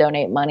runs to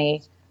donate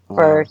money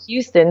for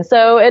Houston.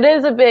 So it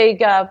is a big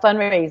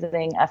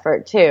fundraising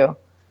effort too.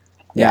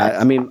 Yeah,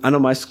 I mean, I know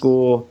my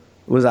school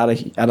was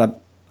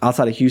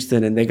outside of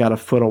Houston, and they got a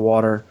foot of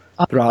water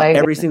throughout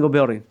every single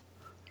building.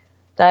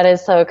 That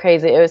is so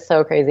crazy. It was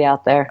so crazy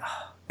out there.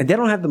 And they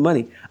don't have the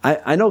money.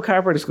 I know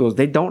chiropractic schools,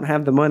 they don't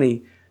have the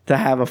money to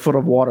have a foot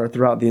of water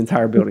throughout the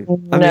entire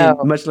building. I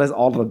mean, much less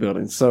all of the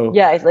buildings. So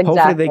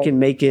hopefully they can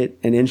make it,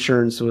 and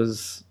insurance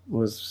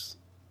was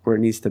where it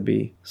needs to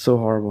be. So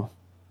horrible.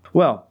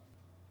 Well,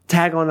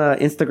 tag on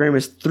Instagram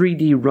is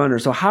 3D Runner.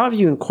 So how have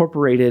you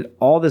incorporated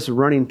all this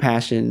running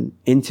passion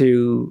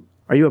into,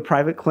 are you a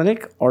private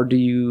clinic, or do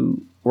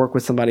you work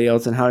with somebody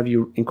else, and how have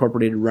you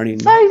incorporated running?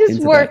 So I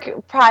just work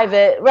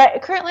private.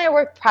 Right. Currently I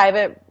work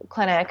private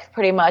clinic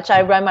pretty much.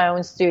 I run my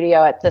own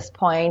studio at this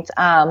point.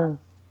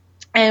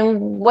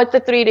 And what the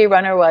 3D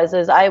Runner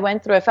is I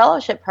went through a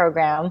fellowship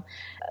program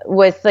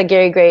with the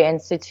Gary Gray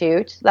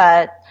Institute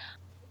that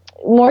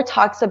more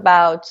talks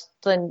about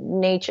the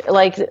nature,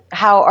 like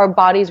how our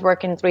bodies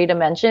work in 3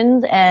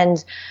 dimensions.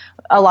 And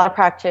a lot of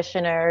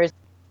practitioners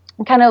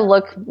kind of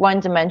look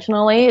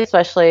one-dimensionally,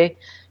 especially,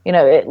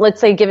 let's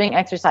say giving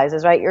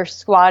exercises, right? You're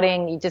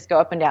squatting, you just go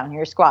up and down,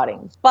 you're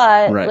squatting.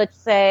 But let's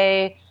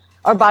say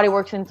our body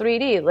works in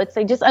 3D. Let's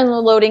say just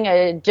unloading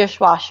a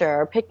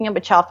dishwasher or picking up a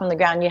child from the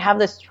ground. You have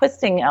this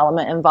twisting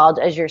element involved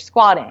as you're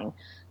squatting.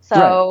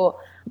 So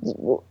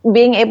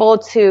being able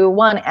to,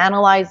 one,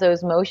 analyze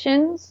those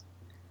motions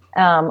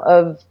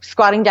of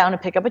squatting down to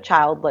pick up a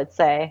child, let's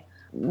say,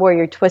 where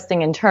you're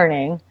twisting and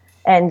turning,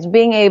 and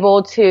being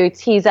able to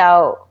tease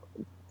out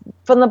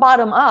from the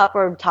bottom up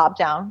or top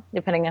down,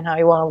 depending on how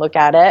you want to look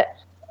at it,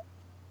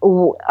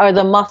 are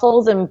the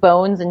muscles and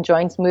bones and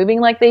joints moving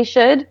like they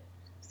should?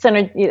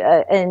 Centered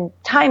in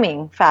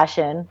timing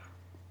fashion,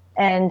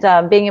 and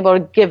being able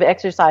to give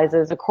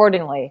exercises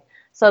accordingly.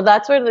 So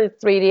that's where the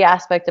 3D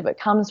aspect of it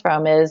comes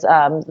from, is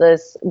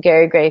this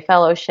Gary Gray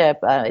Fellowship.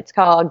 It's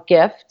called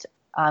GIFT,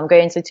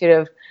 Gray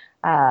Institute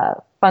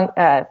of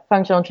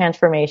Functional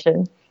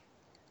Transformation.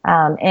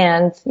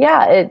 And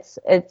it's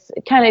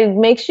kind of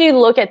makes you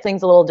look at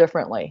things a little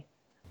differently.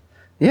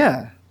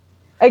 Yeah.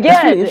 Again,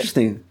 that's really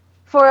interesting.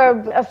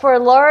 For a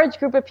large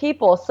group of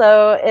people.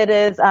 So it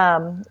is,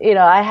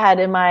 I had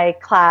in my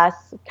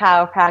class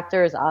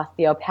chiropractors,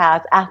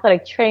 osteopaths,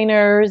 athletic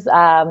trainers,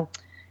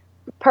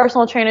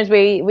 personal trainers.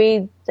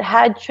 We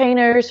had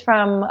trainers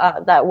from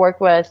that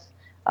work with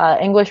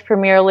English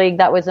Premier League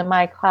that was in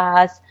my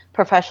class,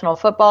 professional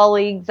football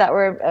leagues that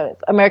were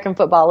American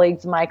football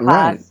leagues in my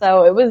class. Right.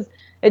 So it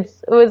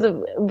was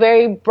a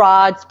very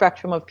broad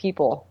spectrum of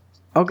people.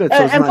 Oh, good.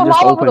 So it's and not from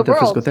just all over open the to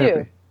physical world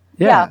therapy. too.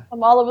 Yeah,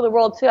 from all over the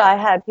world too. I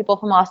had people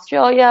from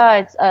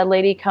Australia. It's a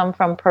lady come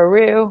from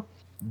Peru.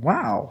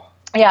 Wow.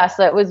 Yeah,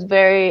 so it was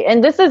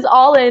and this is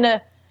all in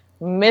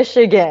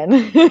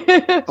Michigan.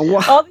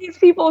 Wow. All these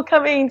people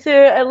coming to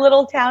a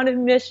little town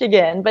in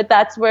Michigan, but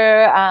that's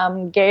where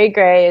Gary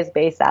Gray is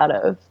based out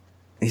of.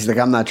 He's like,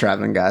 I'm not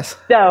traveling, guys.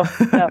 No.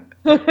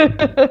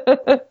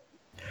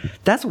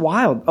 That's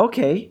wild.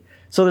 Okay.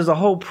 So there's a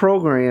whole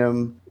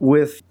program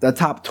with the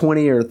top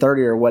 20 or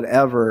 30 or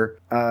whatever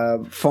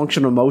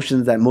functional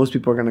motions that most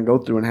people are going to go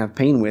through and have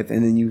pain with.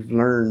 And then you've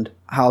learned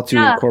how to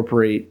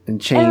incorporate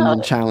and change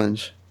and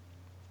challenge.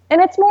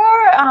 And it's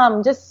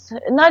more just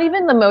not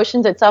even the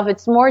motions itself.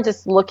 It's more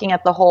just looking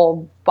at the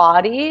whole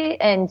body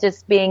and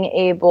just being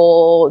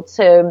able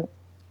to,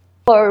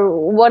 for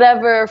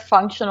whatever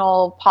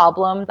functional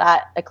problem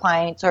that a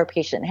client or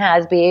patient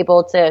has, be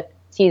able to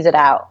tease it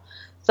out.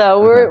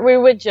 So we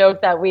would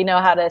joke that we know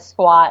how to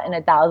squat in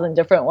 1,000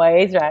 different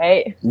ways,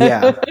 right?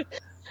 Yeah.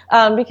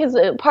 Because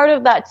part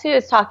of that too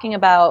is talking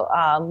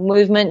about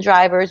movement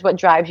drivers, what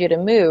drives you to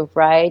move,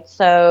 right?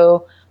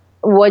 So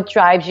what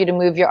drives you to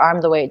move your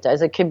arm the way it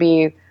does? It could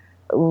be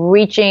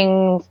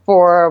reaching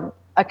for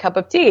a cup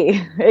of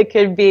tea. It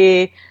could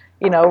be,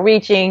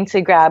 reaching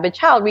to grab a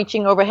child,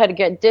 reaching overhead to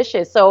get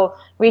dishes. So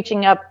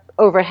reaching up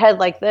overhead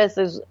like this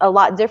is a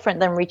lot different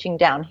than reaching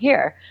down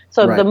here.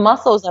 So the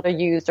muscles that are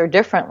used are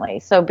differently.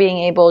 So being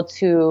able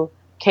to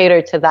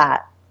cater to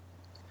that.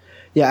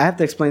 Yeah, I have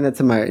to explain that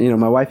to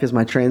my wife is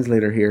my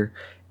translator here,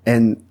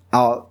 and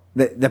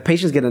the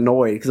patients get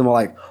annoyed because I'm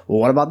like, well,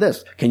 what about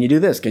this? Can you do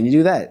this? Can you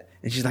do that?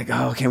 And she's like,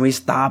 oh, can we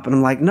stop? And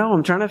I'm like, no,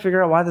 I'm trying to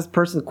figure out why this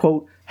person,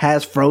 quote,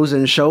 has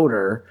frozen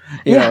shoulder,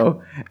 you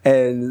know,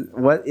 and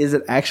what is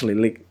it actually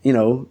like,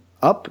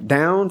 up,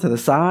 down, to the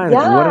side?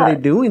 Yeah. What are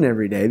they doing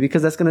every day?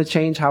 Because that's going to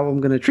change how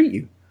I'm going to treat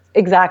you.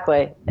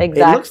 Exactly. It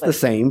looks the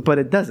same, but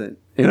it doesn't.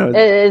 It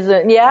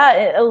isn't.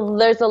 Yeah.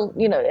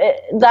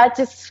 That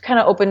just kind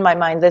of opened my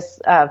mind. This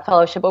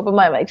fellowship opened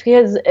my mind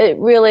because it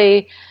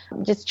really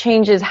just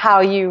changes how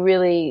you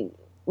really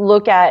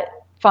look at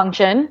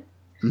function,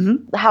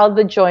 how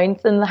the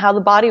joints and how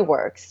the body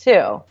works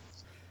too.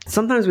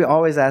 Sometimes we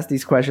always ask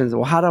these questions,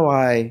 well, how do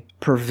I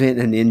prevent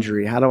an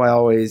injury? How do I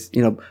always,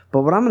 but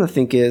what I'm going to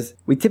think is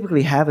we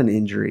typically have an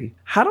injury.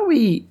 How do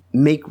we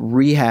make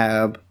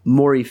rehab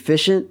more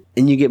efficient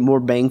and you get more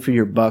bang for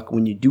your buck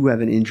when you do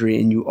have an injury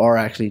and you are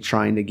actually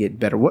trying to get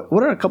better?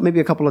 What are maybe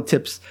a couple of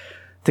tips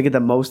to get the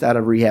most out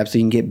of rehab so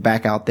you can get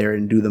back out there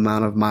and do the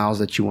amount of miles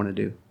that you want to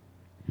do?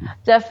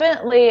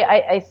 Definitely.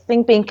 I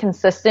think being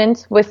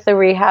consistent with the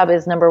rehab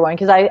is number one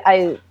because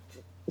I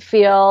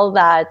feel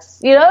that,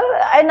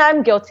 and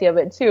I'm guilty of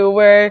it too,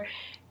 where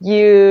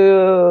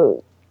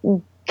you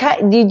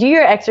do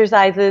your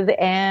exercises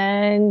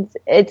and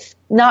it's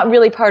not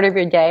really part of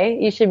your day.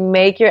 You should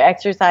make your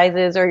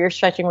exercises or your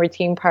stretching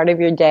routine part of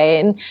your day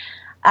and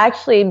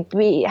actually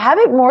have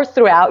it more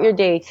throughout your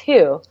day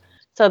too,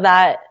 so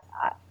that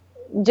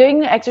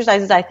doing the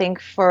exercises, I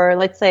think, for,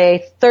 let's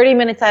say, 30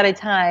 minutes at a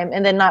time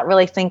and then not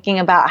really thinking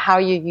about how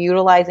you're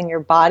utilizing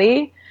your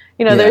body.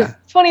 There's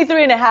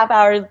 23 and a half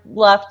hours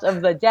left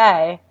of the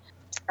day.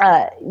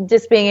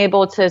 Just being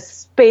able to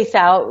space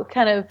out,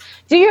 kind of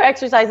do your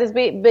exercises,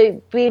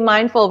 be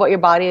mindful of what your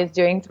body is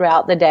doing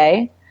throughout the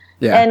day.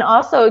 Yeah. And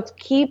also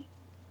keep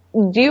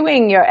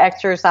doing your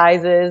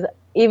exercises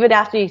even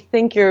after you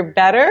think you're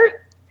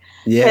better.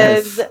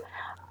 Yes. Because,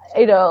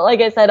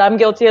 like I said, I'm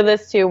guilty of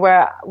this too,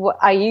 where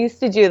I used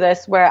to do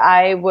this, where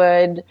I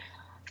would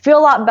feel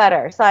a lot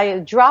better. So I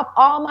drop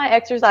all my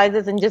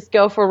exercises and just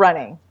go for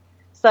running.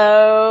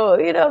 So,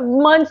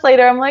 months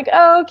later, I'm like,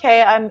 oh,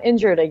 okay, I'm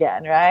injured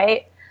again,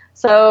 right?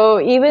 So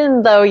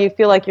even though you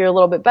feel like you're a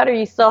little bit better,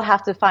 you still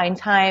have to find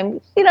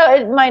time.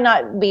 It might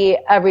not be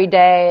every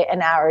day,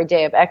 an hour a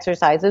day of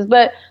exercises,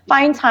 but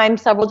find time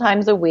several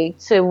times a week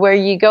to where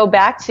you go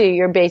back to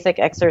your basic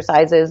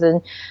exercises and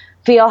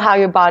feel how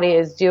your body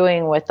is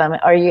doing with them.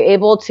 Are you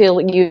able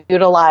to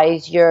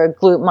utilize your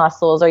glute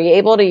muscles? Are you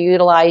able to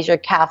utilize your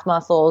calf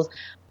muscles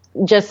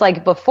just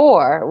like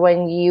before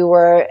when you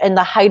were in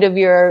the height of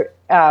your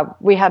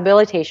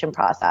rehabilitation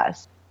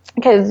process?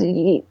 Because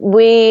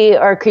we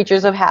are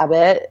creatures of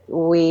habit.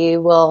 We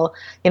will,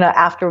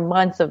 after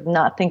months of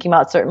not thinking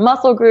about certain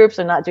muscle groups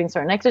or not doing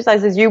certain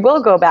exercises, you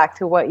will go back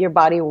to what your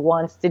body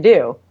wants to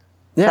do.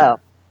 Yeah. So.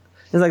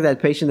 It's like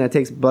that patient that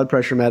takes blood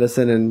pressure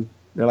medicine and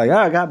they're like, oh,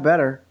 I got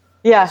better.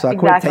 Yeah, so I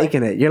quit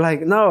taking it. You're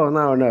like, no.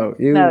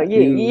 You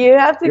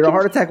have to. You're a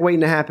heart attack waiting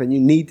to happen. You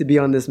need to be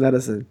on this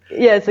medicine.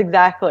 Yes,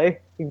 exactly.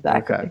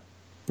 Okay.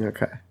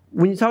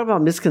 when you talk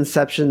about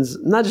misconceptions,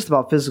 not just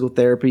about physical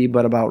therapy,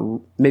 but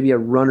about maybe a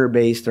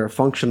runner-based or a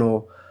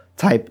functional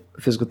type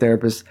physical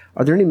therapist,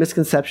 are there any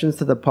misconceptions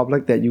to the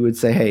public that you would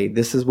say, hey,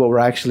 this is what we're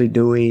actually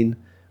doing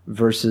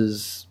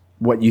versus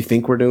what you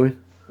think we're doing?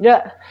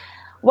 Yeah.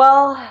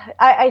 Well,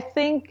 I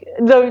think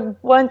the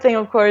one thing,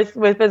 of course,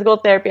 with physical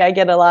therapy I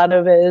get a lot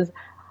of is,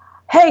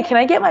 hey, can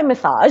I get my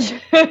massage?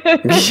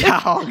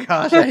 Yeah, oh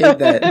gosh, I hate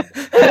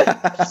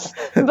that.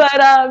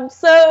 But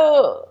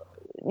so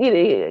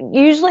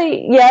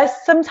usually,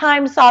 yes,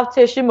 sometimes soft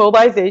tissue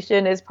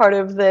mobilization is part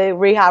of the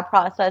rehab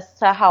process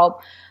to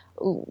help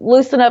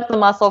loosen up the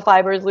muscle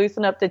fibers,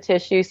 loosen up the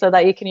tissue so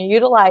that you can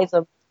utilize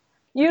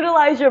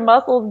your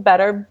muscles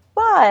better.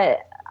 But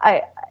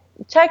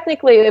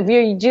technically, if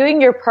you're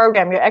doing your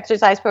program, your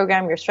exercise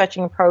program, your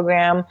stretching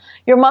program,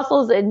 your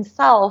muscles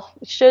itself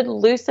should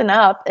loosen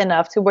up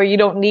enough to where you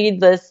don't need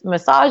this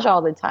massage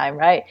all the time,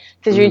 right?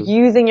 Because you're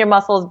using your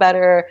muscles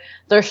better.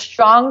 They're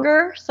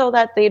stronger so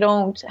that they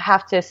don't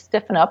have to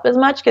stiffen up as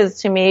much. Because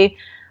to me,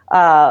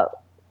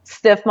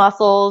 stiff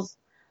muscles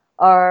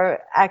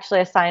are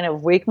actually a sign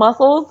of weak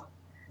muscles.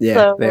 Yeah,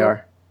 so, they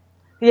are.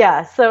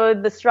 Yeah, so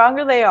the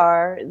stronger they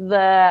are,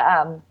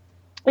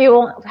 you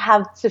won't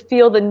have to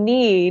feel the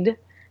need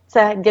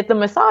to get them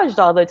massaged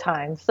all the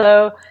time.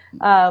 So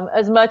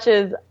as much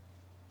as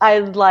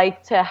I'd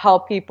like to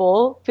help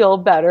people feel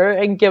better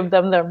and give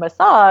them their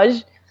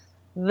massage,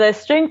 the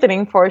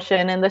strengthening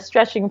portion and the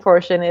stretching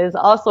portion is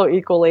also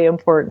equally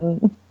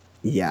important.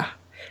 Yeah.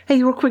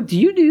 Hey, real quick, do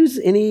you use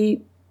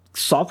any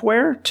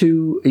software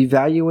to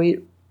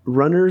evaluate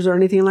runners or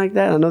anything like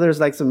that? I know there's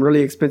like some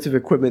really expensive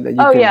equipment that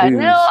you can use.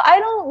 No, I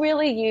don't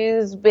really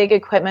use big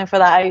equipment for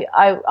that.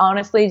 I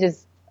honestly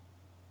just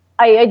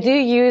I do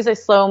use a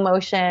slow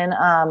motion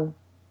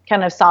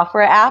kind of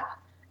software app.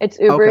 It's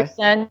Uber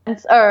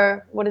Sense,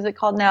 or what is it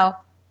called now?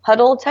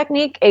 Huddle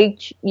Technique,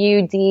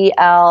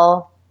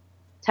 HUDL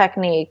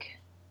Technique.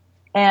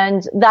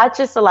 And that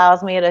just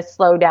allows me to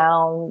slow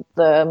down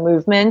the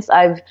movements.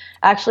 I've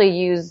actually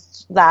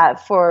used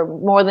that for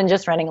more than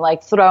just running,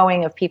 like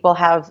throwing. If people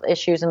have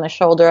issues in the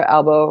shoulder,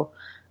 elbow,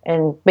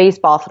 and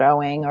baseball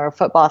throwing or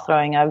football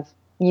throwing, I've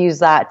used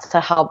that to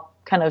help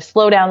kind of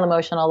slow down the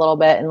motion a little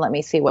bit and let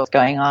me see what's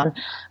going on.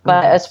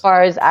 But as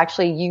far as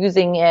actually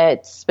using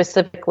it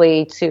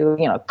specifically to,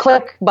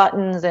 click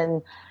buttons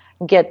and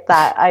get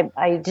that,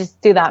 I just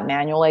do that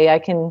manually. I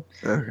can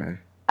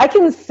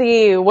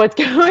see what's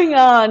going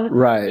on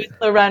with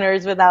the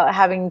runners without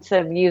having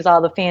to use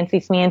all the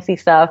fancy smancy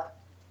stuff.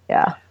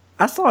 Yeah.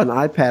 I saw an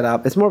iPad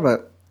app. It's more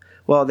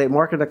of they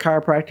market to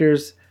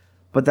chiropractors,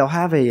 but they'll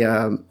have I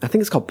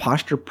think it's called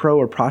Posture Pro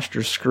or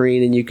Posture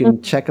Screen, and you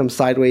can check them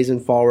sideways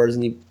and forwards,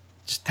 and you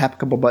just tap a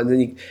couple buttons.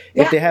 And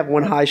if they have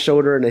one high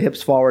shoulder and the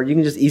hips forward, you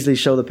can just easily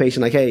show the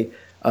patient, like, hey,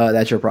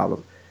 that's your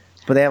problem.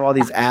 But they have all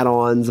these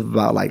add-ons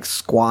about like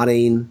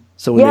squatting.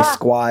 So when they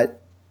squat,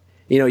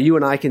 you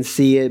and I can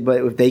see it,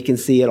 but if they can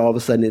see it, all of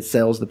a sudden it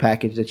sells the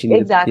package that you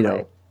need.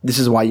 Exactly. This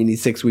is why you need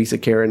 6 weeks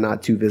of care and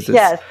not 2 visits.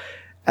 Yes.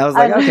 I was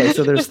like, okay,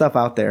 so there's stuff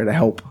out there to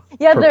help.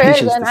 Yeah, there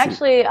is. And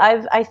actually,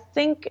 I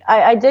think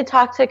I did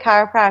talk to a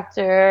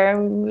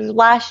chiropractor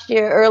last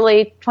year,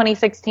 early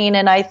 2016,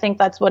 and I think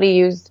that's what he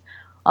used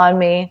on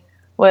me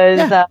was,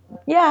 so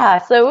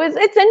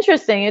it's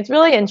interesting. It's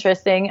really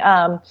interesting.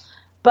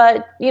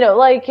 But,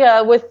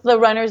 with the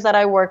runners that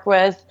I work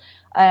with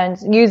and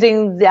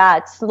using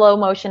that slow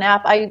motion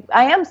app, I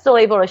am still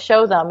able to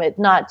show them. It's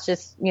not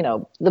just,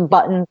 the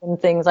buttons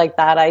and things like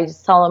that. I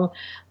just tell them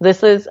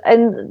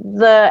and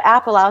the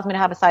app allows me to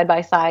have a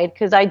side-by-side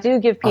because I do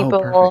give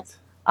people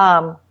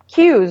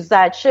cues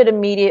that should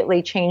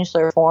immediately change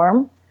their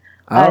form.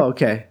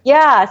 Okay.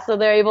 Yeah, so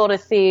they're able to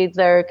see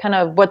their kind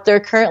of what they're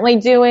currently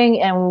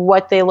doing and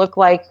what they look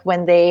like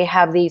when they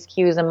have these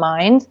cues in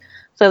mind,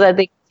 so that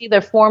they can see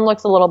their form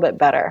looks a little bit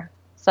better.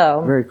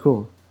 So very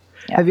cool.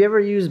 Yeah. Have you ever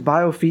used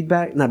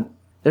biofeedback? Now,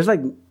 there's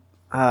like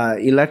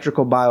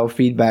electrical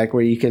biofeedback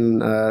where you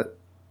can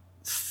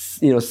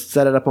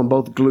set it up on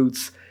both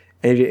glutes,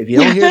 and if you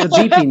don't hear the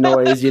beeping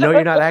noise,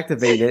 you're not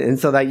activated, and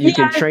so that you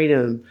can train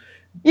them.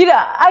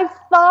 I've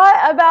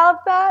thought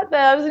about that, but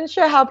I wasn't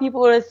sure how people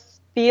would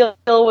feel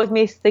with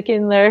me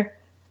sticking their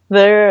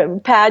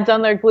pads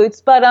on their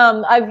glutes, but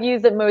I've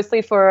used it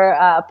mostly for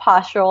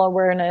postural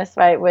awareness,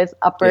 right, with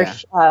upper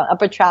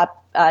trap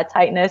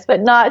tightness,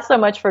 but not so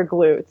much for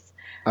glutes.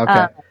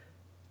 Okay.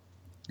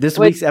 This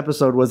week's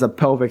episode was a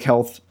pelvic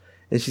health,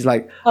 and she's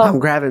like, I'm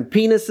grabbing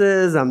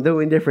penises, I'm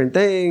doing different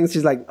things.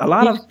 She's like, a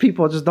lot of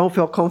people just don't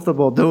feel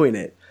comfortable doing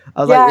it.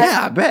 I was like,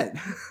 yeah, I bet.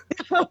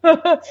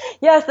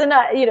 Yes, and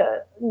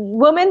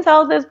women's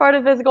health is part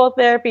of physical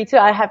therapy too.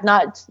 I have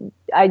not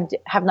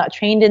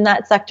trained in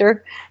that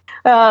sector,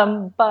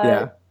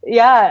 but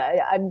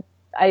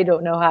I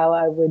don't know how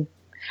I would.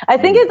 I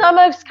think it's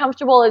almost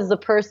comfortable as the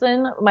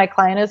person, my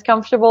client is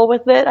comfortable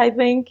with it. I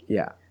think.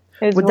 Yeah.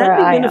 Would that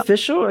be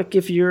beneficial? Like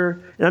if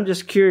and I'm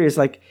just curious,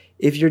 like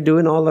if you're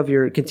doing all of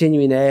your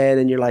continuing ed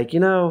and you're like,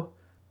 let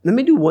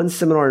me do one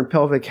seminar in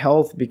pelvic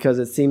health because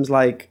it seems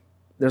like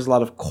there's a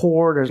lot of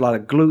core, there's a lot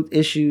of glute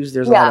issues,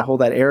 there's a lot of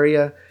hold that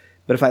area.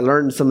 but if I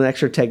learn some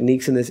extra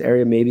techniques in this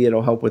area, maybe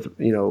it'll help with,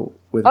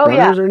 with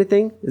runners or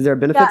anything. Is there a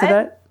benefit to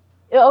that?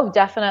 Oh,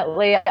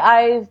 definitely.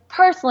 I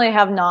personally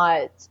have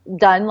not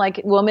done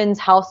like women's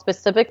health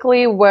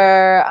specifically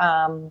where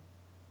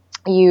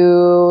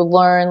you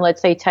learn,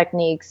 let's say,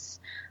 techniques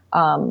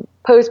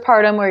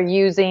postpartum or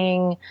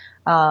using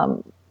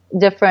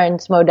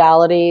different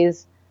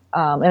modalities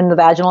in the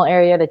vaginal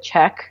area to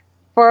check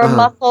for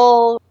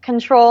muscle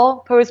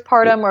control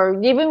postpartum,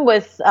 or even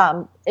with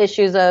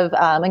issues of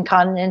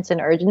incontinence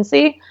and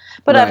urgency.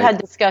 But I've had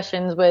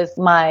discussions with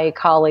my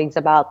colleagues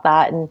about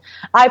that, and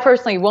I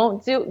personally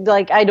won't do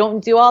I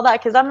don't do all that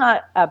because I'm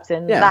not up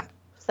to that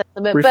sense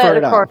of it. Refer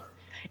it out.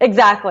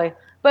 Exactly.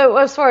 But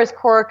as far as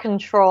core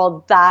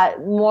control,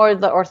 that more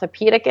the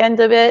orthopedic end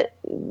of it,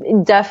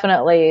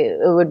 definitely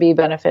it would be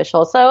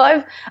beneficial. So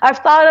I've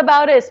thought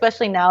about it,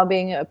 especially now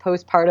being a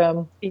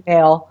postpartum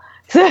female,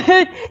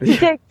 to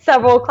take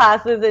several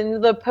classes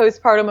in the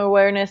postpartum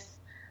awareness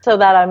so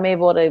that I'm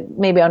able to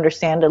maybe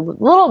understand a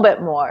little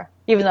bit more,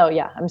 even though,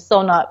 I'm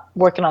still not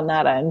working on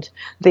that end.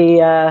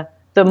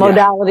 The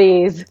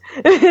modalities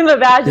in the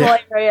vaginal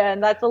area,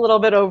 and that's a little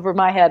bit over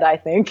my head, I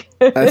think.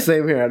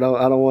 Same here. I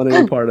don't want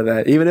any part of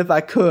that. Even if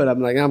I could,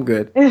 I'm like, I'm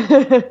good.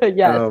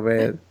 Yes. Oh,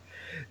 man.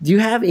 Do you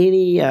have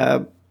any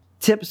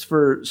tips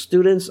for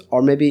students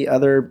or maybe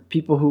other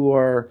people who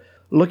are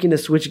looking to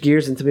switch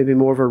gears into maybe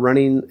more of a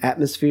running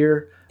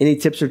atmosphere? Any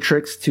tips or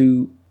tricks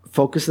to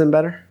focus them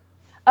better?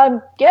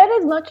 Get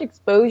as much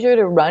exposure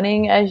to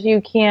running as you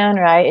can,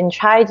 right? And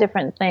try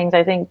different things.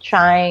 I think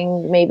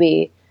trying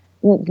maybe...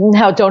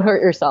 Now, don't hurt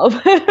yourself.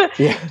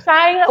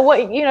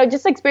 Trying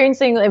just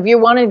experiencing, if you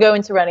want to go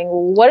into running,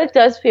 what it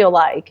does feel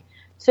like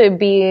to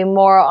be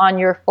more on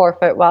your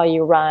forefoot while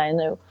you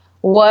run,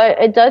 what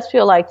it does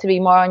feel like to be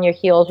more on your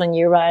heels when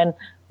you run,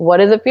 what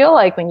does it feel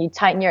like when you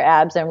tighten your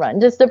abs and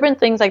run, just different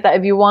things like that.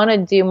 If you want to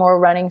do more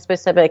running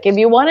specific, if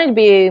you want to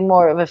be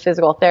more of a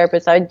physical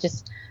therapist, I would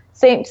just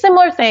say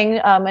similar thing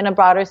in a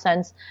broader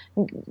sense.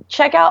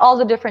 Check out all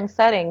the different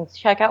settings.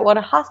 Check out what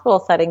a hospital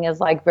setting is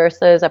like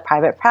versus a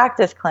private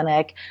practice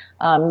clinic.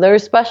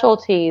 There's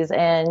specialties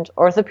in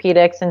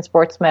orthopedics and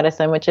sports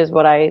medicine, which is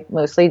what I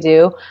mostly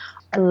do.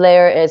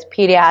 There is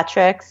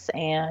pediatrics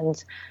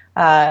and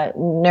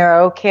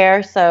neuro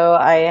care. So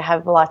I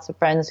have lots of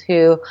friends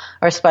who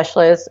are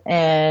specialists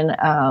in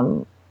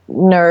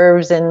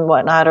nerves and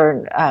whatnot,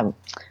 or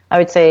I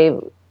would say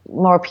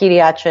more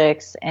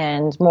pediatrics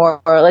and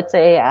more, let's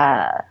say,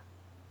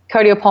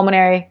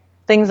 cardiopulmonary,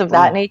 things of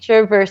that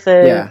nature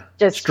versus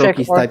just strict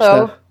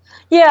ortho.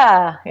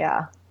 Yeah.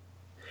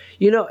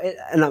 And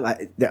I'm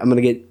going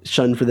to get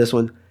shunned for this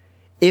one.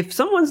 If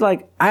someone's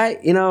like, I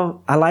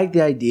like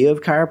the idea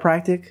of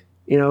chiropractic,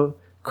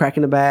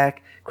 cracking the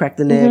back, crack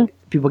the neck,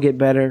 people get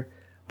better,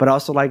 but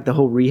also like the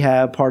whole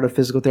rehab part of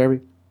physical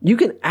therapy. You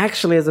can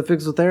actually, as a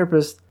physical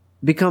therapist,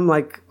 become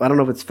like, I don't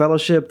know if it's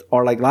fellowshipped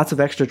or like lots of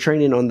extra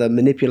training on the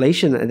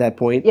manipulation at that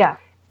point. Yeah.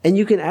 And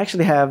you can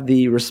actually have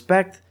the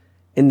respect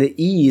and the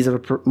ease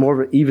of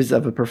ease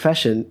of a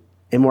profession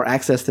and more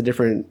access to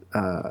different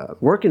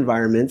work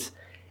environments.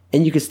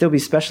 And you can still be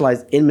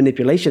specialized in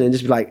manipulation and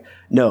just be like,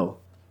 no,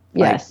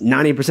 yes,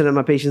 like 90% of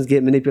my patients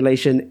get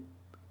manipulation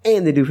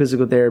and they do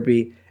physical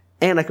therapy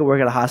and I can work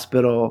at a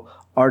hospital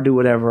or do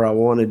whatever I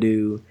want to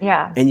do.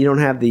 Yeah. And you don't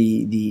have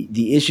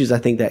the issues I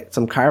think that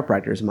some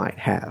chiropractors might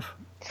have.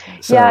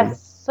 So,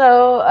 yes.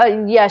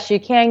 So, yes, you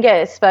can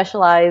get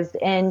specialized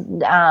in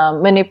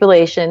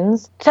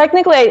manipulations.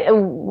 Technically,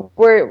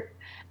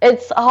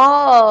 it's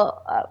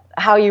all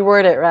how you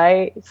word it,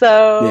 right?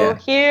 So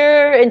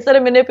here, instead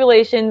of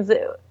manipulations,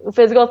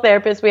 physical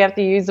therapists, we have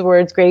to use the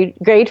words grade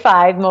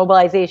 5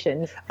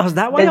 mobilizations. Oh, is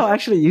that why y'all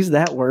actually use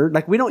that word?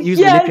 Like, we don't use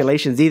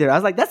manipulations either. I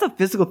was like, that's a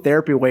physical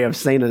therapy way of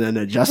saying an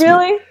adjustment.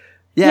 Really?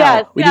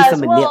 Yeah, we do some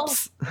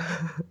nips.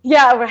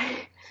 Yeah,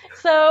 right.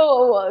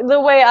 So the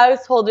way I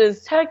was told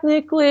is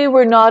technically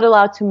we're not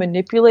allowed to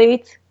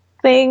manipulate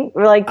things.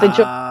 Like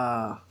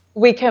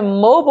we can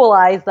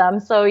mobilize them.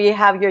 So you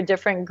have your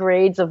different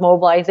grades of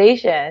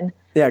mobilization.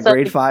 Yeah, so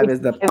grade 5 is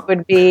the it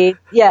would be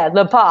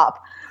the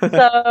pop.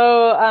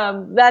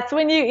 So that's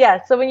when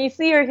so when you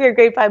see or hear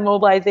grade 5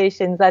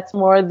 mobilizations, that's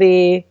more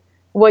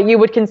what you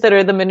would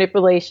consider the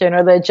manipulation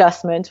or the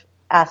adjustment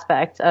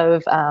aspect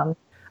of. I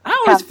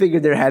always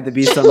figured there had to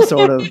be some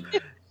sort of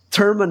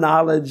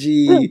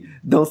terminology,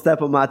 don't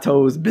step on my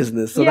toes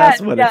business. So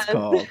that's what it's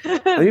called.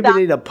 Maybe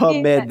we need to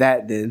PubMed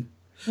that then.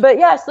 But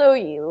so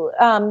there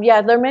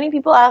are many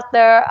people out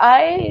there.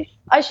 I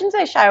shouldn't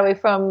say shy away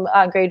from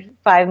grade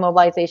 5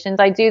 mobilizations.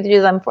 I do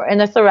them in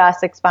the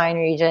thoracic spine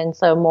region,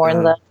 so more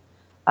in the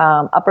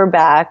upper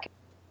back,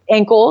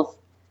 ankles,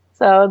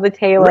 so the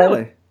tailbone.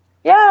 Really?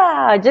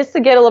 Yeah, just to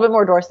get a little bit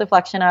more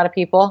dorsiflexion out of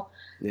people.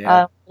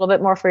 Yeah. A little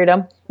bit more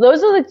freedom.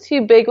 Those are the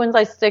two big ones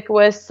I stick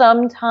with.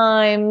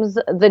 Sometimes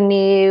the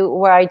knee,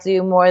 where I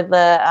do more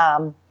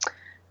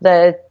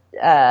the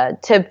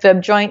tib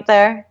fib joint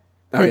there.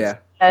 Oh yeah,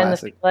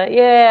 classic.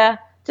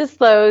 Just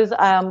those.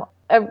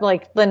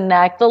 Like the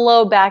neck, the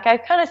low back, I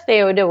kind of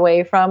stayed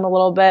away from a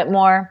little bit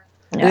more.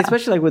 Yeah. And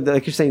especially like with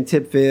like you're saying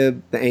tib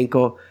fib, the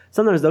ankle.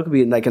 sometimes there could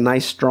be like a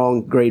nice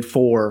strong grade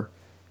 4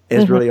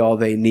 is really all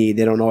they need.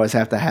 They don't always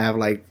have to have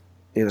like,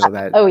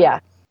 that. Oh yeah.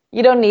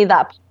 You don't need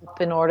that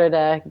pump in order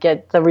to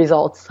get the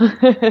results.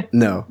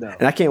 No.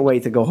 And I can't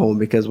wait to go home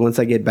because once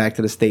I get back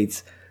to the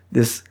States,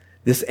 this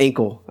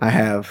ankle I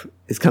have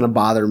is kind of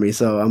bothering me.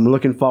 So I'm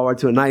looking forward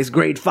to a nice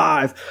grade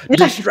 5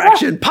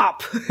 distraction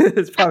pop.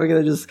 It's probably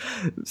going to just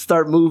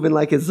start moving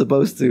like it's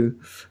supposed to.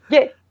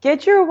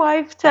 Get your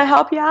wife to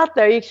help you out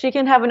there. She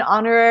can have an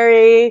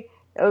honorary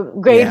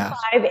grade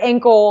 5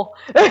 ankle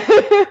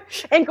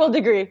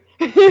degree.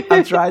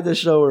 I've tried to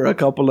show her a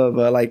couple of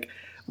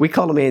we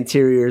call them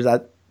anteriors.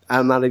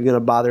 I'm not even going to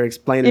bother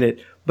explaining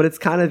it, but it's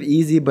kind of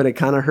easy, but it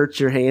kind of hurts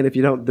your hand if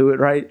you don't do it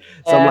right.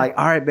 So I'm like,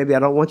 all right, baby, I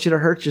don't want you to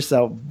hurt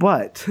yourself,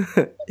 but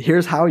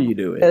here's how you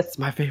do it. It's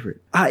my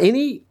favorite.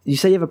 You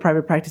say you have a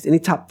private practice, any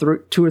top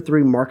 2 or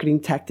 3 marketing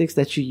tactics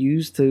that you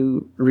use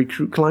to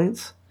recruit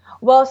clients?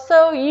 Well,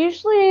 so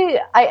usually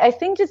I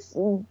think just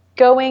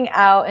going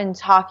out and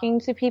talking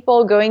to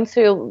people, going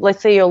to,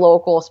 let's say, your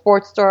local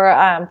sports store.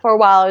 For a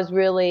while, I was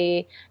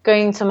really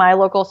going to my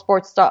local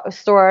sports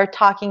store,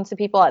 talking to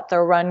people at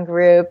their run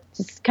group,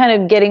 just kind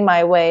of getting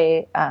my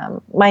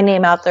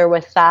name out there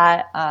with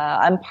that.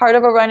 I'm part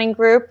of a running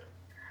group,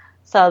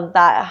 so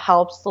that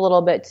helps a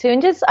little bit too.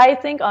 And just, I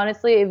think,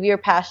 honestly, if you're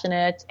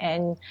passionate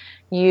and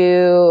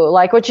you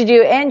like what you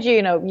do and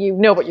you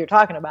know what you're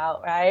talking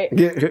about, right?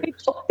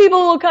 People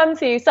will come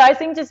to you. So I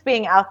think just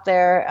being out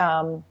there,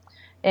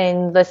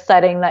 in the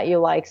setting that you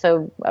like.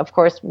 So, of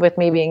course, with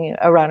me being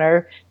a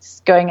runner,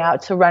 just going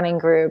out to running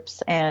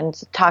groups and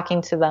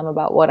talking to them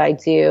about what I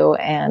do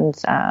and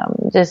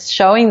just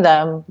showing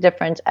them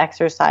different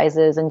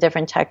exercises and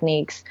different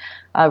techniques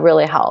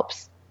really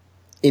helps.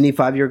 Any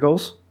 5-year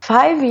goals?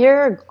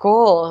 5-year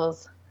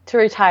goals to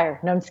retire.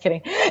 No, I'm just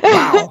kidding.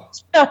 Wow.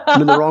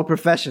 I'm in the wrong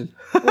profession.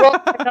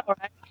 Well, I know,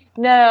 right?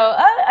 No,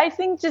 I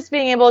think just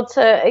being able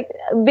to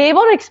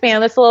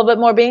expand this a little bit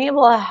more, being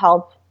able to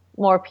help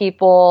more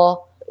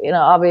people,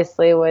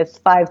 obviously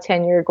with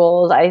 5-10-year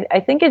goals,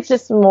 I think it's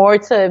just more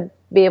to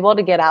be able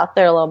to get out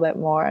there a little bit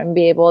more and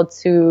be able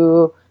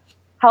to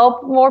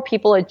help more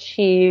people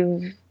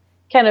achieve,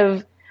 kind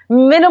of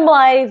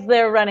minimize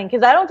their running.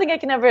 Because I don't think I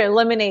can ever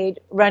eliminate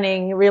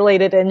running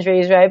related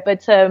injuries, right?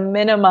 But to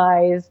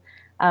minimize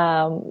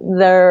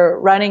their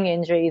running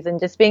injuries and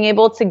just being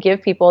able to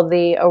give people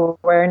the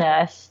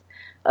awareness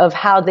of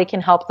how they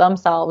can help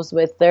themselves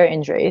with their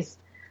injuries.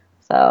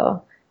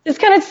 So just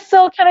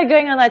still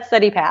going on that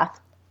steady path.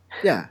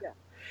 Yeah.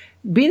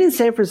 Being in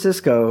San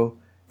Francisco,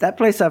 that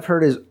place I've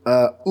heard is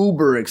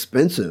uber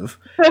expensive.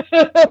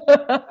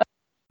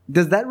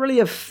 Does that really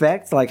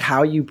affect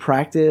how you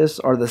practice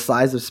or the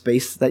size of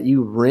space that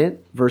you rent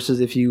versus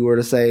if you were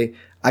to say,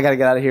 I got to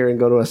get out of here and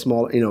go to a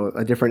small,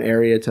 a different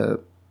area to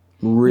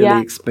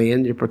really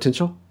expand your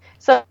potential?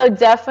 So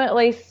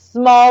definitely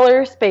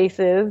smaller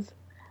spaces.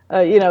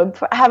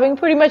 Having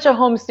pretty much a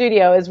home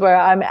studio is where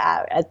I'm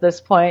at this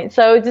point.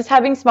 So just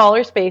having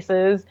smaller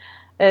spaces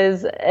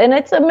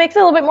it makes it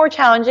a little bit more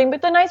challenging.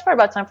 But the nice part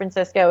about San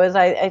Francisco is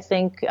I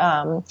think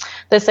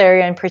this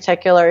area in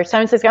particular, San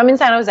Francisco, I'm in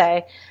San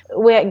Jose,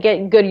 we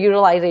get good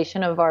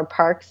utilization of our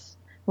parks.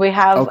 We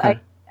have,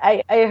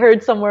 I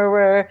heard somewhere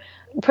where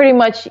pretty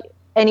much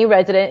any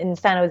resident in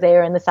San Jose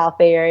or in the South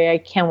Bay area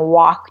can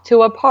walk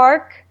to a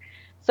park.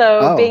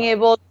 So being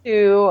able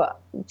to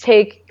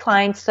take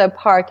clients to a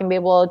park and be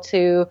able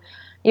to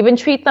even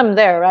treat them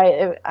there,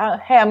 right?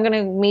 Hey, I'm going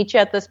to meet you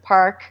at this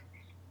park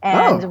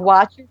and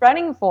watch your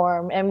running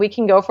form, and we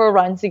can go for a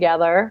run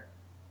together.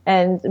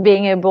 And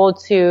being able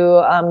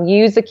to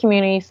use the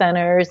community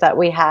centers that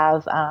we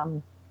have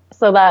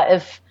so that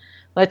if,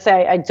 let's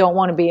say, I don't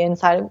want to be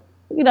inside,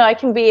 I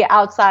can be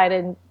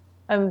outside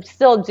and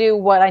still do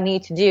what I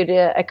need to do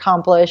to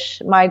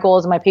accomplish my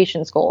goals and my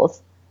patient's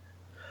goals.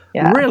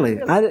 Yeah. Really?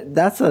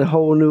 That's a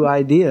whole new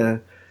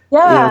idea.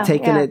 Yeah.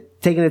 Taking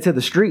it to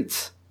the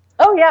streets.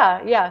 Oh,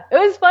 yeah. It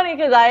was funny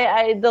because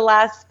the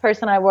last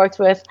person I worked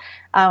with,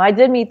 I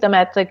did meet them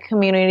at the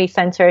community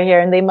center here,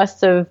 and they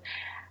must have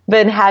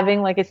been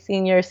having a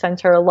senior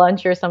center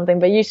lunch or something.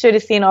 But you should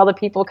have seen all the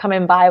people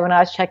coming by when I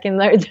was checking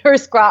their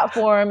squat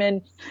form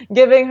and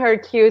giving her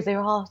cues. They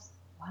were all,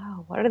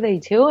 wow, what are they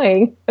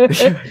doing? we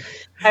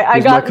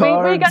got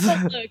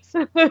the looks.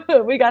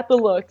 We got the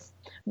looks.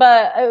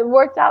 But it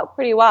worked out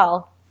pretty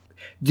well.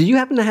 Do you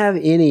happen to have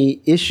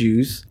any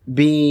issues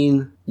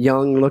being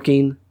young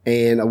looking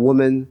and a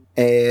woman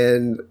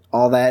and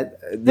all that?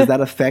 Does that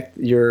affect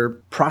your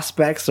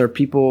prospects or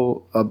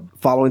people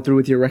following through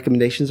with your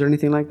recommendations or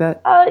anything like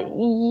that?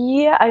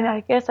 Yeah,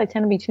 I guess I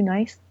tend to be too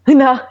nice.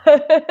 No.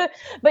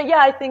 But yeah,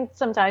 I think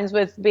sometimes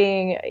with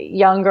being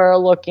younger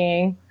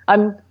looking,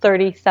 I'm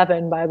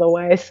 37, by the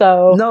way,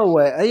 so. No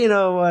way. You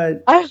know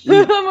what? I'm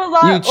a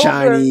lot older.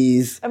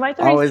 Chinese Am I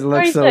 30, always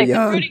look 36, so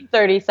young. I'm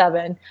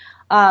 37.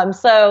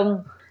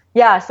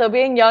 So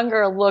being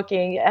younger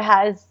looking, it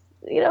has,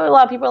 a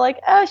lot of people are like,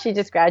 oh, she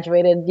just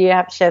graduated.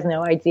 She has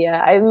no idea.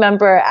 I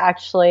remember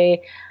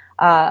actually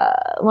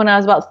when I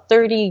was about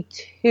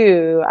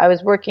 32, I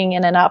was working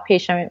in an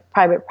outpatient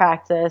private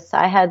practice.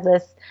 I had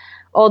this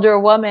older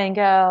woman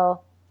go,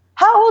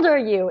 "How old are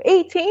you?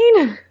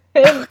 18?"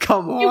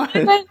 Come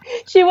on.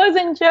 She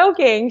wasn't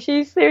joking.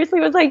 She seriously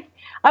was like,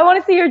 "I want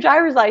to see your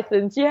driver's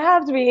license. You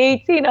have to be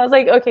 18." I was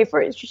like, "Okay."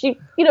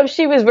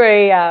 She was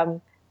very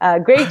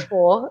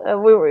grateful.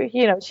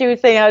 She was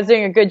saying I was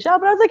doing a good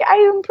job, but I was like, "I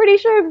am pretty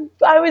sure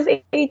if I was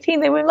 18,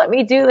 they wouldn't let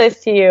me do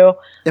this to you."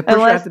 It pretty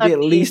sure have to be at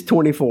least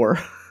 24.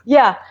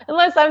 Yeah,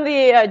 unless I'm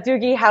the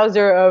Doogie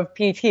Howser of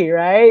PT,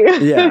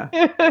 right?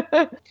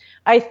 Yeah.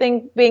 I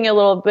think being a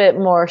little bit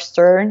more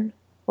stern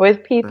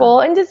with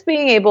people and just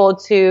being able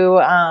to,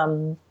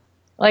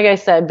 like I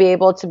said, be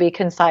able to be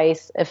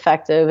concise,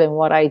 effective in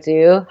what I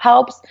do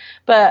helps.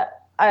 But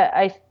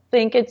I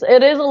think it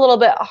is a little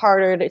bit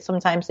harder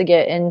sometimes to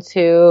get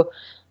into,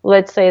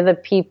 let's say, the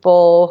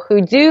people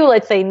who do,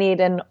 let's say, need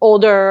an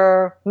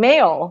older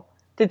male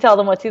to tell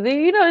them what to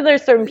do.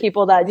 There's certain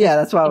people that yeah,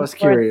 that's why I was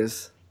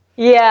curious.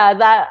 Yeah,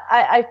 that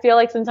I feel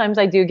like sometimes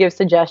I do give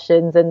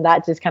suggestions, and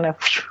that just kind of,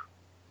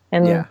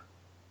 and yeah,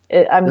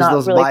 I'm there's not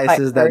those really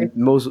biases that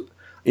most,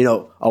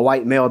 a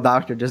white male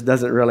doctor just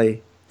doesn't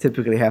really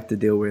typically have to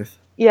deal with.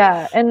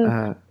 Yeah,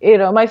 and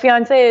my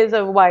fiance is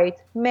a white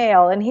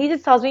male, and he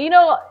just tells me,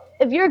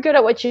 if you're good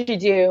at what you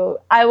do,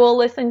 I will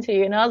listen to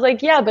you. And I was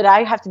like, yeah, but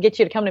I have to get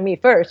you to come to me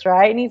first,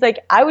 right? And he's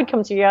like, I would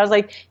come to you. I was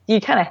like, you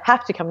kind of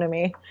have to come to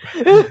me.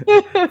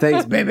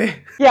 Thanks, baby.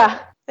 Yeah,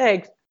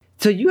 thanks.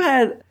 So you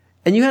had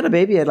a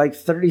baby at like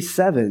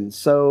 37,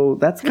 so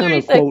that's kind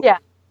of quote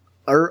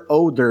or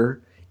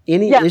older.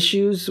 Any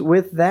issues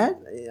with that?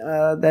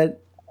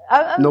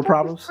 I'm no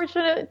problems.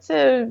 Fortunate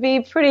to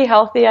be pretty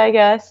healthy, I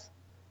guess.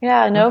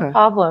 Yeah, no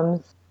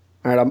problems.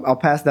 All right, I'll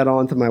pass that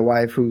on to my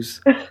wife,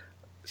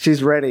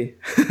 she's ready.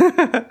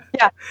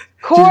 Yeah,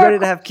 she's ready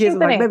to have kids. I'm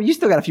like, baby, you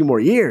still got a few more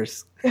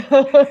years.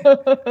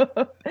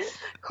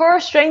 Core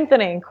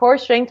strengthening.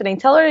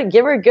 Tell her to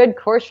give her a good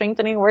core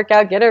strengthening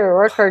workout. Get her to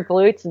work her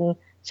glutes, and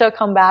she'll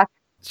come back.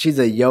 She's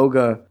a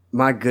yoga.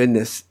 My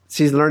goodness.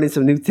 She's learning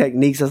some new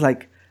techniques. I was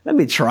like, let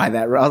me try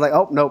that. I was like,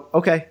 oh, nope.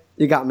 Okay.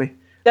 You got me.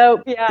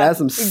 Nope. Yeah. That's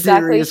some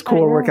serious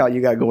core workout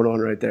you got going on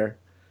right there.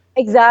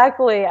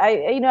 Exactly.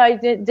 I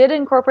did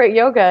incorporate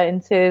yoga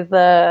into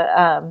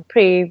the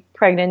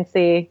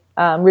pre-pregnancy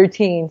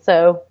routine.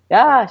 So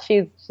yeah,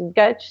 she's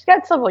got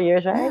several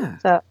years, right? Yeah.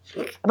 So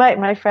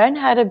my friend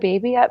had a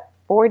baby at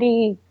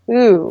 42.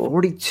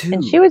 42.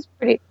 And she was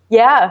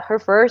her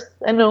first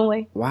and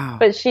only. Wow.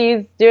 But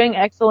she's doing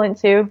excellent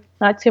too.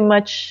 Not too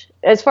much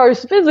as far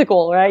as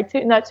physical, right?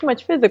 Not too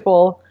much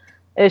physical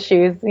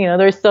issues.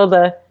 There's still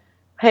the,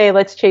 hey,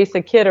 let's chase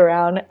a kid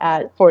around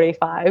at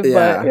 45.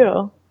 Yeah.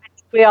 But,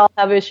 we all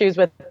have issues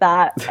with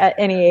that at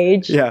any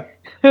age. Yeah.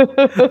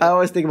 I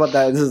always think about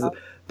that. This is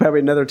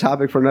probably another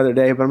topic for another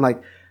day, but I'm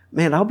like,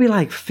 man, I'll be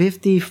like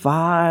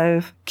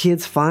 55,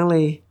 kids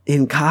finally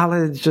in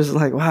college, just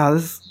like, wow,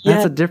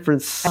 that's a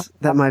difference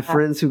that my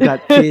friends who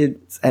got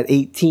kids at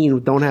 18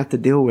 don't have to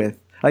deal with.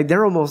 Like,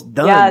 they're almost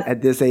done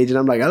at this age, and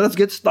I'm like, let's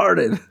get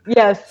started.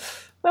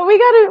 Yes. But we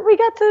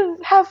got to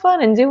have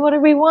fun and do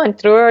whatever we want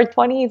through our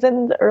 20s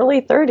and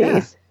early 30s.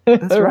 Yeah.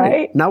 That's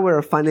right. Now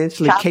we're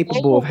financially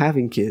capable of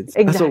having kids.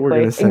 Exactly. That's what we're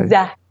going to say.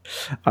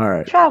 Exactly. All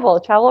right.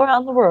 Travel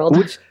around the world.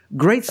 Which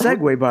great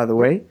segue, by the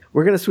way.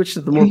 We're going to switch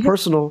to the more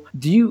personal.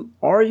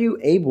 Are you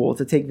able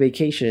to take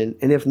vacation?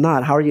 And if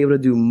not, how are you able to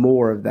do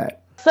more of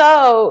that?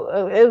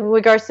 So, in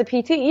regards to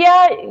PT,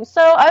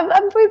 so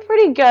I'm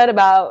pretty good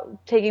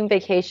about taking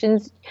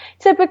vacations.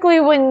 Typically,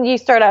 when you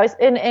start out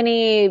in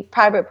any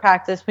private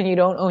practice, when you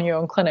don't own your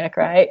own clinic,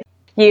 right?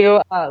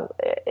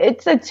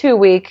 It's a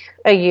 2-week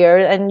a year,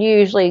 and you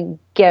usually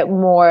get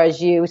more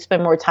as you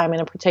spend more time in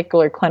a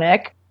particular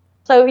clinic.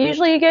 So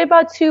usually you get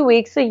about 2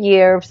 weeks a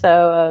year or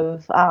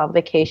so of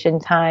vacation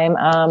time.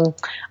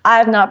 I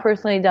have not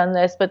personally done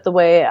this, but the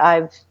way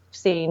I've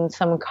seen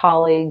some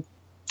colleagues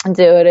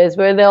do it is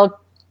where they'll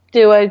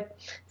do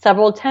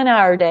several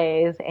 10-hour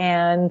days,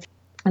 and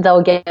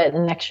they'll get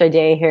an extra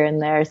day here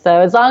and there. So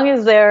as long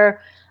as their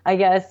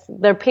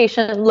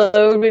patient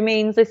load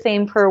remains the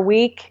same per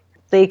week,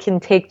 they can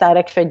take that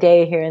extra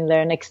day here and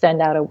there and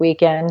extend out a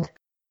weekend.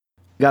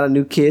 Got a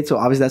new kid, so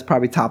obviously that's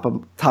probably top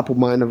of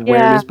mind of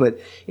awareness. But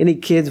any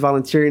kids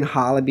volunteering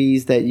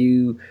hobbies that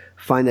you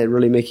find that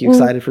really make you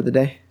excited for the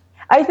day?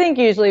 I think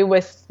usually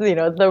with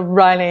the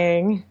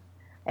running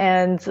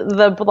and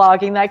the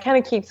blogging, that kind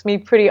of keeps me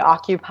pretty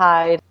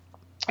occupied.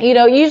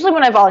 Usually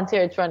when I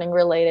volunteer, it's running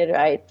related,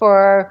 right?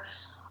 For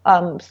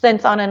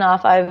since on and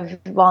off, I've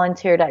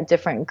volunteered at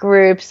different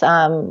groups.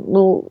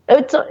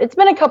 It's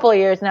been a couple of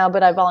years now,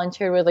 but I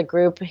volunteered with a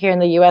group here in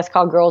the U.S.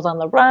 called Girls on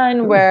the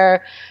Run,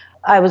 where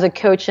I was a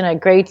coach in a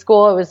grade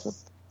school. It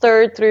was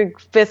 3rd through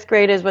 5th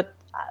grade is what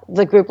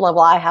the group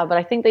level I have, but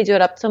I think they do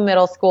it up to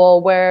middle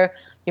school, where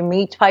you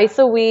meet twice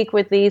a week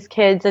with these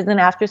kids as an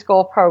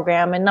after-school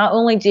program. And not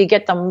only do you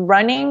get them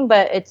running,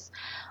 but it's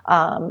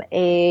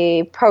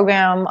a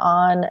program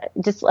on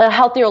just a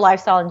healthier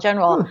lifestyle in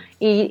general.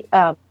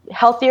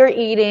 Healthier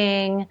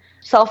eating,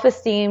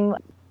 self-esteem,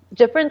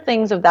 different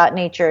things of that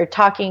nature,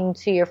 talking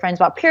to your friends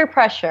about peer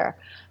pressure.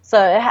 So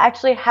it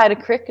actually had a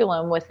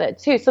curriculum with it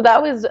too. So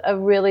that was a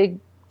really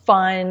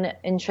fun,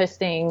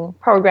 interesting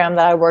program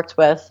that I worked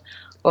with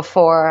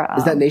before.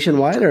 Is that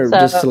nationwide or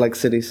just select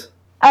cities?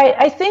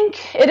 I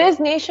think it is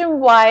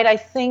nationwide. I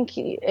think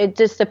it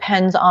just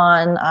depends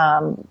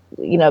on,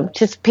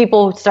 just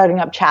people starting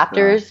up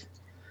chapters.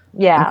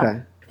 Yeah.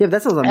 Okay. Yeah,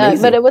 that sounds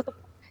amazing. But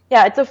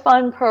it's a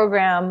fun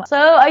program. So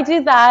I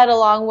do that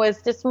along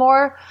with just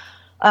more,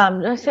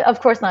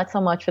 of course, not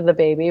so much for the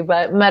baby,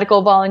 but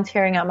medical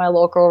volunteering at my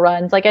local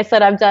runs. Like I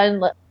said, I've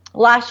done,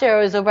 last year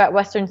I was over at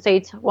Western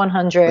States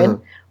 100,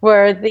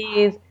 where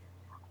these,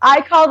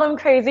 I call them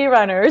crazy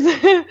runners,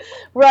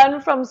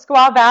 run from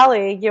Squaw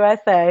Valley,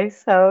 USA.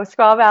 So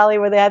Squaw Valley,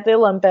 where they had the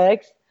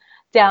Olympics,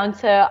 down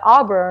to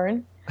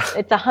Auburn.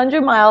 It's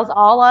 100 miles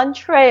all on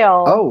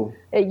trail. Oh.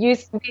 It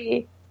used to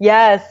be,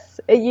 yes,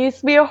 it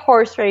used to be a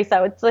horse race.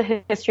 That was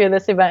the history of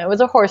this event. It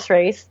was a horse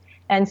race.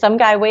 And some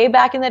guy way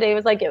back in the day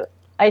was like,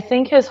 I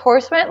think his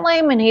horse went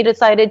lame and he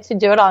decided to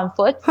do it on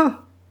foot. Huh.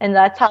 And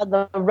that's how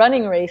the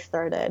running race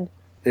started.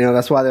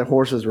 That's why their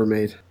horses were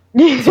made.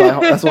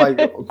 That's why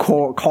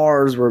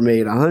cars were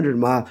made 100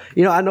 miles.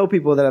 I know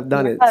people that have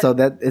done it, so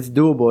that it's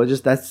doable. It's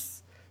just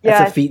that's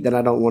a feat that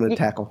I don't want to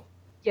tackle.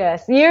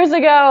 Yes, years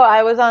ago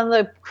I was on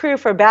the crew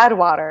for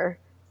Badwater,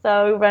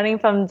 so running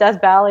from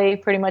Death Valley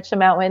pretty much to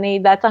Mount Whitney.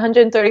 That's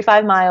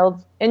 135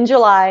 miles in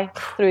July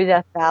through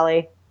Death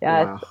Valley.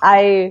 Yes,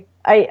 wow.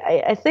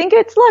 I think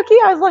it's lucky.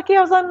 I was lucky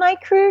I was on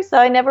night crew, so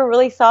I never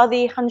really saw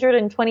the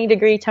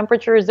 120-degree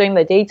temperatures during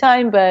the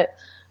daytime, but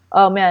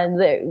oh man,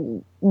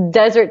 the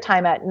desert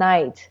time at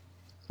night.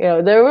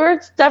 There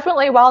were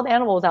definitely wild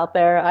animals out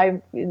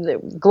there. The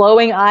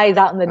glowing eyes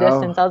out in the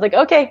distance. I was like,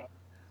 okay,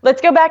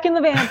 let's go back in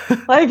the van.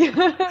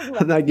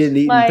 I'm not getting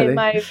eaten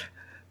today.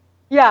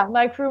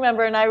 My crew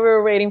member and I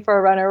were waiting for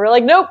a runner. We're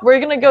like, nope, we're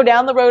going to go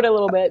down the road a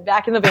little bit,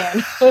 back in the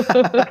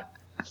van.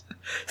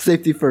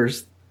 Safety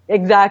first.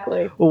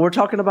 Exactly. Well, we're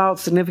talking about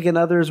significant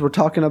others. We're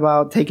talking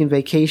about taking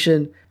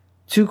vacation.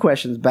 2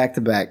 questions back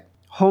to back.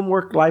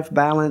 Homework-life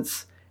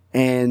balance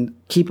and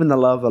keeping the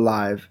love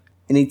alive.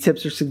 Any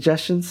tips or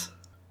suggestions?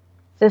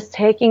 Just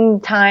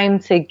taking time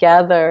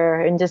together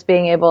and just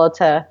being able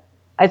to,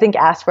 I think,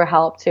 ask for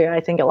help too. I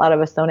think a lot of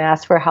us don't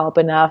ask for help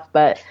enough,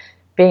 but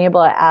being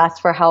able to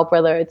ask for help,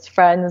 whether it's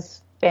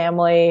friends,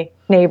 family,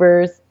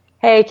 neighbors,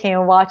 hey, can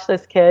you watch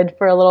this kid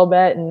for a little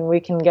bit and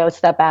we can go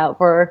step out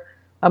for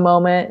a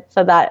moment.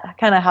 So that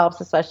kind of helps,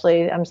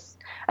 especially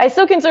I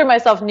still consider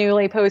myself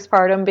newly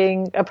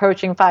postpartum,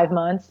 approaching 5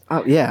 months.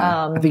 Oh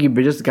yeah. I think you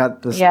just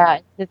got this. Yeah.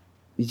 You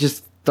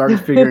just started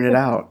figuring it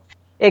out.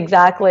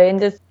 Exactly.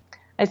 And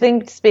I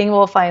think just being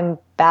able to find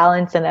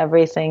balance in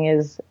everything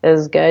is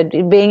good.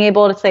 Being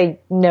able to say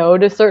no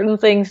to certain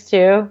things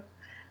too.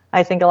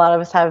 I think a lot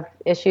of us have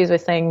issues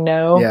with saying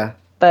no. Yeah.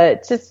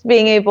 But just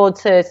being able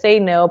to say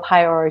no,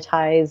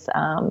 prioritize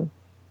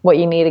what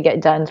you need to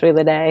get done through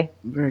the day.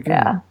 Very good.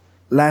 Yeah.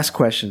 Last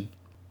question.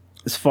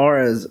 As far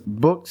as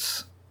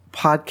books,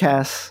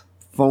 podcasts,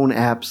 phone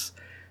apps,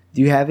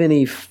 do you have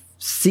any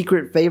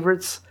secret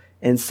favorites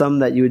and some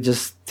that you would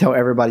just tell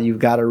everybody, you've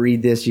got to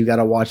read this, you got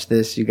to watch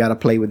this, you got to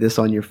play with this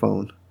on your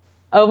phone?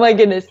 Oh my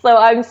goodness. So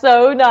I'm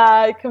so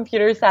not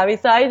computer savvy,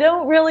 so I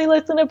don't really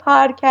listen to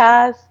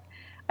podcasts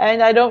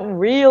and I don't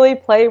really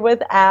play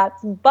with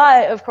apps.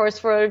 But of course,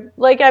 for,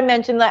 like I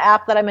mentioned, the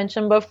app that I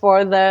mentioned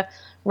before, the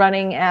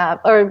running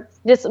app or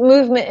just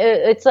movement,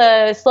 it's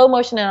a slow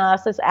motion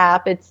analysis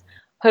app. It's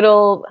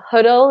Huddle,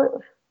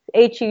 HUDL.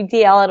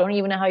 I don't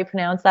even know how you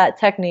pronounce that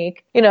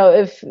technique.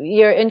 If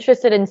you're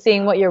interested in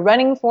seeing what your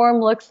running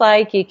form looks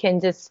like, you can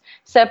just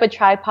set up a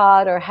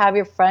tripod or have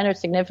your friend or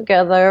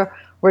significant other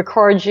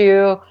record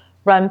you,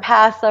 run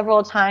past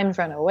several times,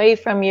 run away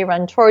from you,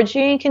 run towards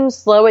you. You can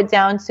slow it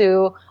down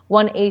to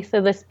 1/8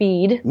 of the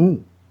speed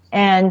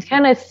and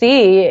kind of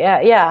see,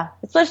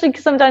 especially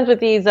sometimes with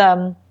these,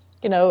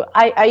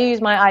 I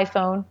use my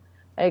iPhone.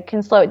 It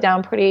can slow it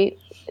down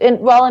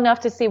well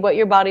enough to see what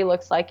your body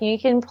looks like. And you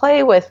can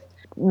play with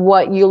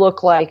what you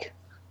look like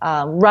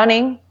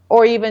running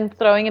or even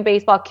throwing a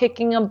baseball,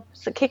 kicking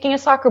a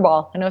soccer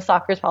ball. I know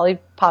soccer is probably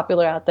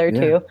popular out there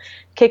too.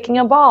 Kicking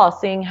a ball,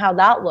 seeing how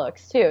that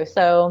looks too.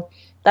 So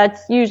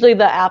that's usually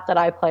the app that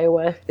I play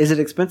with. Is it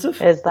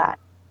expensive? Is that.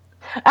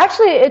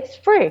 Actually, it's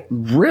free.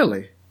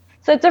 Really?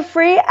 So it's a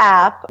free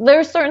app.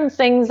 There's certain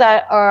things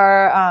that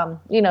are,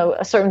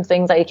 certain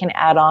things that you can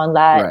add on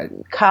that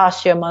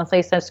cost you a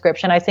monthly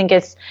subscription. I think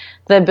it's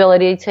the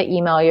ability to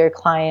email your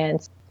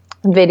clients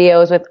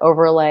videos with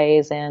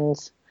overlays and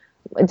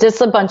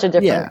just a bunch of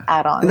different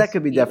add-ons. And that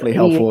could be definitely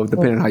helpful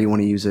depending on how you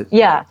want to use it.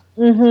 Yeah.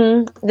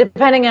 Mm-hmm.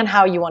 Depending on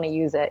how you want to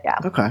use it. Yeah.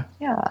 Okay.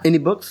 Yeah. Any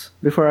books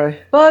before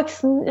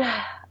Books.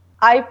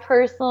 I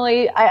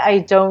personally, I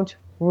don't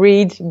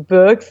read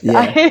books.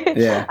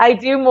 I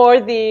do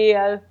more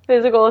the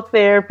physical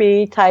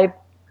therapy type.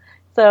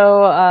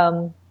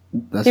 So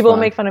people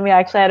make fun of me. I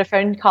actually had a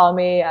friend call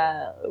me,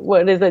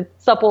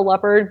 supple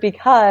leopard,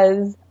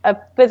 because a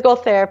physical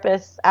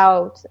therapist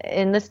out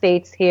in the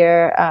States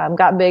here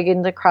got big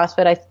into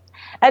CrossFit.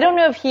 I don't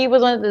know if he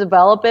was one to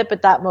develop it,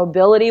 but that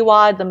mobility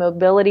WOD, the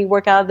mobility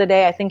workout of the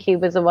day, I think he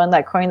was the one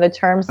that coined the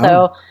term.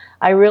 So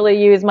I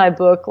really use my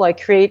book,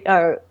 like Creating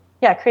a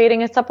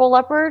Supple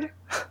Leopard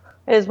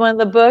is one of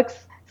the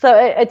books. So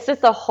it's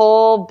just a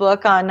whole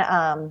book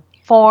on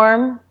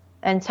form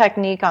and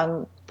technique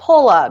on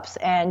pull-ups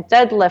and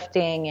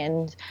deadlifting.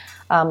 And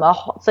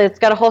so it's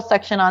got a whole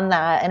section on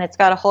that. And it's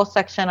got a whole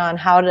section on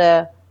how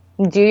to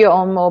do your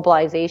own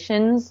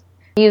mobilizations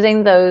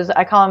using those,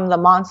 I call them the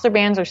monster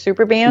bands or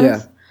super bands.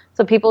 Yeah.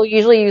 So people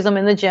usually use them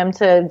in the gym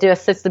to do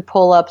assisted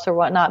pull-ups or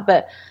whatnot,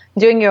 but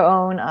doing your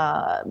own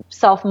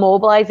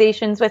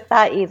self-mobilizations with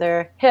that,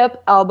 either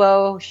hip,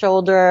 elbow,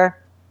 shoulder,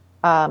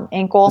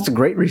 ankle. That's a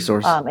great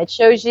resource. It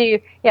shows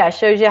you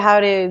how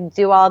to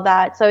do all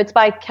that. So it's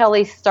by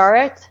Kelly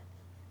Starrett,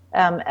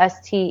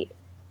 Starrett,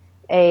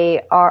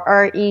 I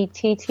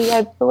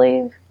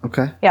believe.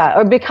 Okay. Yeah,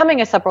 or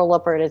Becoming a Supple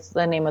Leopard is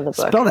the name of the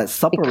book. Spell that,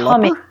 Supple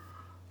Leopard?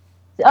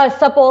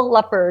 Supple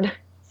Leopard.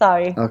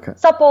 Sorry. Okay.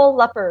 Supple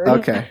Leopard.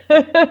 Okay.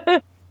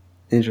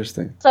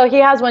 Interesting. So he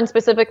has one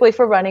specifically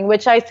for running,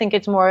 which I think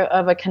it's more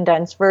of a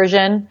condensed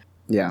version.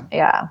 Yeah.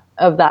 Yeah,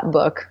 of that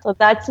book. So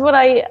that's what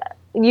I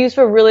used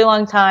for a really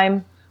long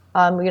time.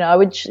 I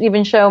would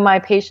even show my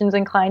patients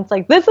and clients,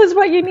 like, this is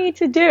what you need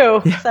to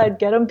do. Yeah. So I'd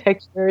get them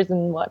pictures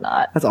and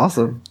whatnot. That's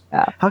awesome.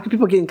 Yeah. How can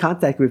people get in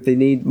contact with you if they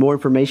need more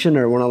information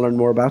or want to learn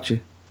more about you?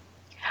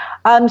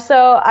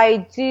 So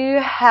I do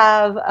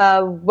have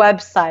a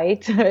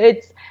website.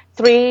 It's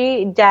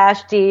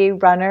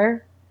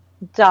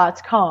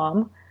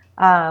 3-drunner.com.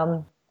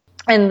 And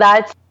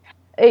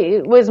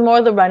it was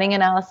more the running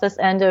analysis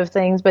end of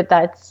things, but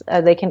that's,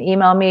 they can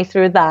email me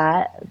through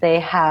that. I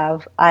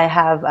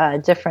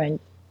have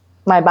different,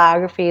 my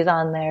biographies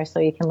on there, so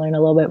you can learn a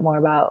little bit more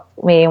about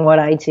me and what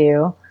I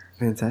do.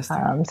 Fantastic.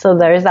 So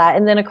there's that.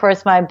 And then of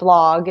course my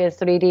blog is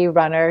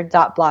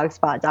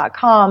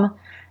 3drunner.blogspot.com.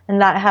 And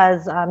that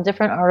has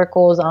different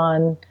articles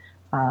on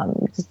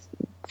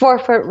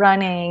forefoot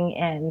running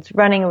and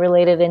running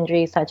related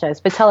injuries such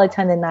as patella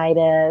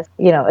tendonitis,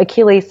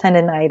 Achilles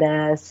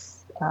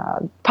tendonitis,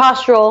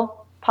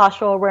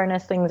 postural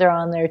awareness things are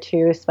on there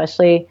too,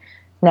 especially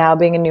now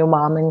being a new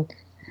mom and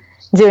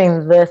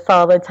doing this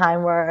all the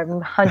time where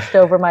I'm hunched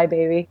over my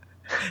baby.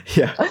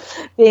 Yeah.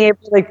 Being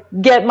able to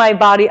get my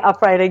body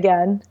upright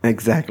again.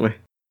 Exactly.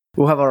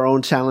 We'll have our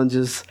own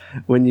challenges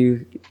when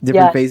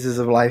different phases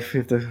of life you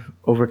have to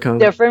overcome.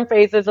 Different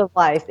phases of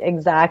life,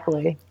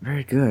 exactly.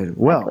 Very good.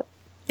 Well,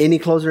 any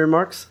closing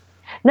remarks?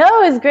 No,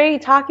 it was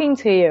great talking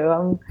to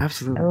you.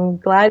 Absolutely. I'm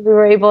glad we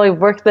were able to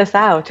work this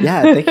out.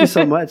 Yeah, thank you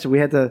so much. We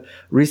had to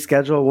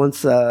reschedule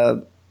once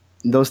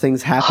those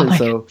things happen,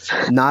 so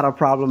not a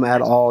problem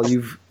at all.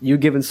 You've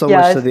given so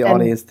much to the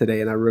audience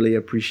today, and I really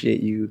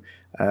appreciate you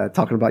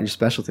talking about your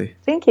specialty.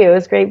 Thank you. It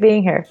was great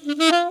being here.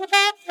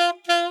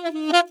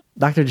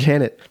 Dr.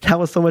 Janet, that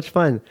was so much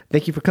fun.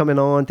 Thank you for coming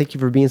on. Thank you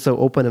for being so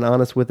open and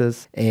honest with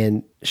us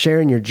and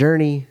sharing your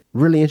journey.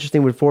 Really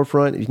interesting with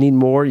Forefront. If you need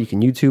more, you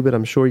can YouTube it.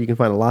 I'm sure you can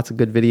find lots of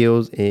good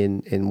videos.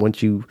 And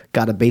once you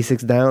got the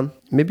basics down,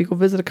 maybe go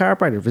visit a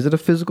chiropractor, visit a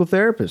physical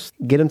therapist,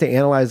 get them to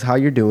analyze how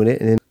you're doing it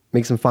and then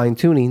make some fine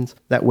tunings.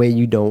 That way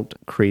you don't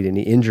create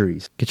any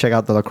injuries. You can check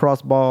out the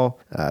lacrosse ball,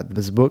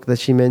 this book that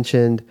she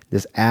mentioned,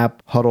 this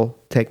app, Huddle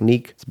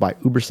Technique. It's by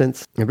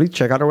Ubersense. And please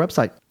check out our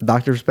website,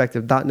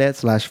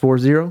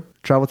 drperspective.net/40.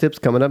 Travel tips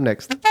coming up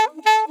next.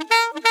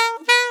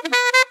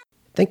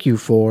 Thank you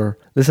for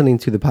listening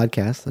to the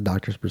podcast, The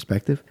Doctor's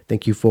Perspective.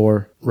 Thank you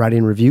for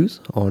writing reviews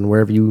on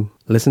wherever you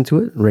listen to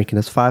it, ranking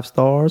us 5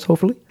 stars,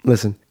 hopefully.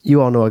 Listen,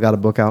 you all know I got a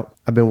book out.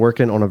 I've been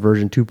working on a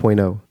version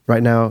 2.0.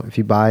 Right now, if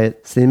you buy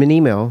it, send me an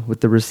email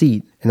with the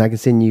receipt, and I can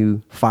send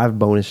you 5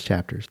 bonus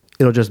chapters.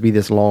 It'll just be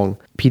this long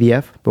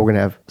PDF, but we're going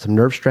to have some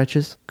nerve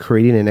stretches,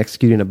 creating and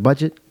executing a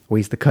budget,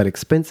 ways to cut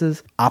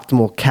expenses,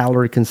 optimal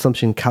calorie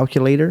consumption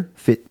calculator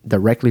fit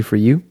directly for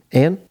you,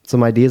 and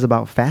some ideas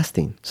about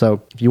fasting.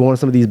 So if you want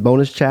some of these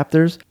bonus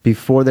chapters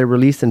before they're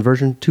released in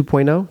version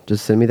 2.0,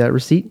 just send me that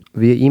receipt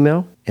via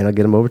email and I'll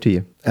get them over to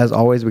you. As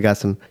always, we got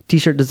some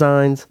t-shirt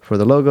designs for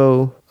the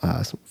logo,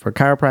 for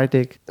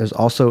chiropractic. There's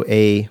also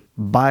a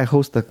buy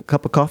host a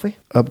cup of coffee.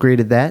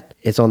 Upgraded that.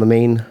 It's on the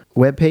main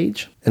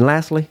webpage. And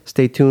lastly,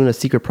 stay tuned. A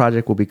secret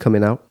project will be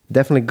coming out.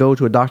 Definitely go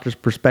to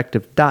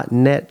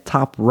adoctorsperspective.net.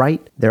 Top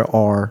right, there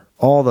are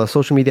all the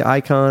social media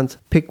icons.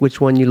 Pick which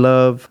one you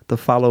love to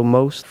follow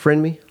most. Friend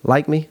me,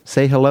 like me,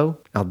 say hello.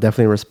 I'll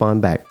definitely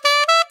respond back.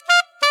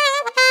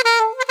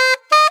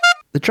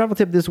 The travel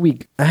tip this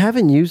week, I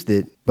haven't used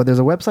it, but there's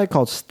a website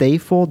called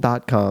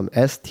stayful.com,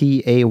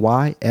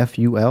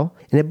 Stayful,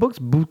 and it books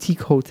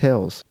boutique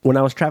hotels. When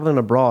I was traveling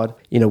abroad,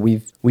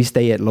 we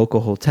stay at local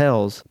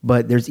hotels,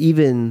 but there's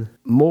even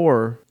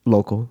more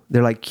local.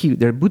 They're like cute.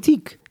 They're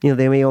boutique.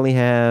 They may only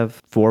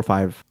have 4 or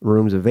 5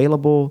 rooms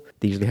available.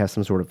 They usually have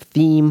some sort of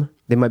theme.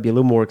 They might be a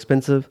little more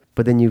expensive,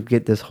 but then you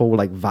get this whole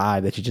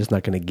vibe that you're just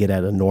not going to get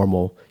at a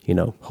normal,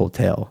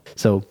 hotel.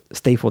 So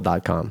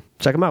stayful.com.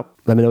 Check them out.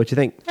 Let me know what you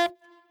think.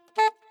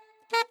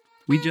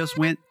 We just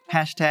went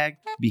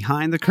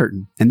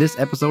 #BehindTheCurtain. And this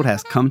episode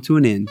has come to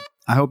an end.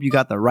 I hope you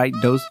got the right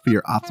dose for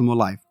your optimal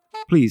life.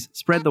 Please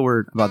spread the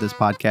word about this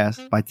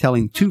podcast by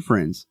telling 2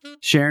 friends,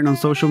 sharing on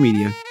social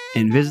media,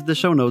 and visit the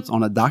show notes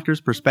on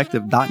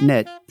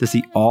adoctorsperspective.net to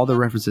see all the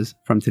references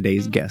from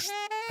today's guest.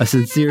 A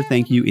sincere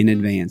thank you in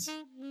advance.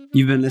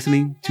 You've been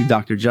listening to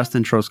Dr.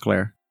 Justin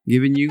Trosclair,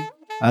 giving you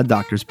a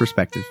doctor's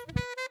perspective.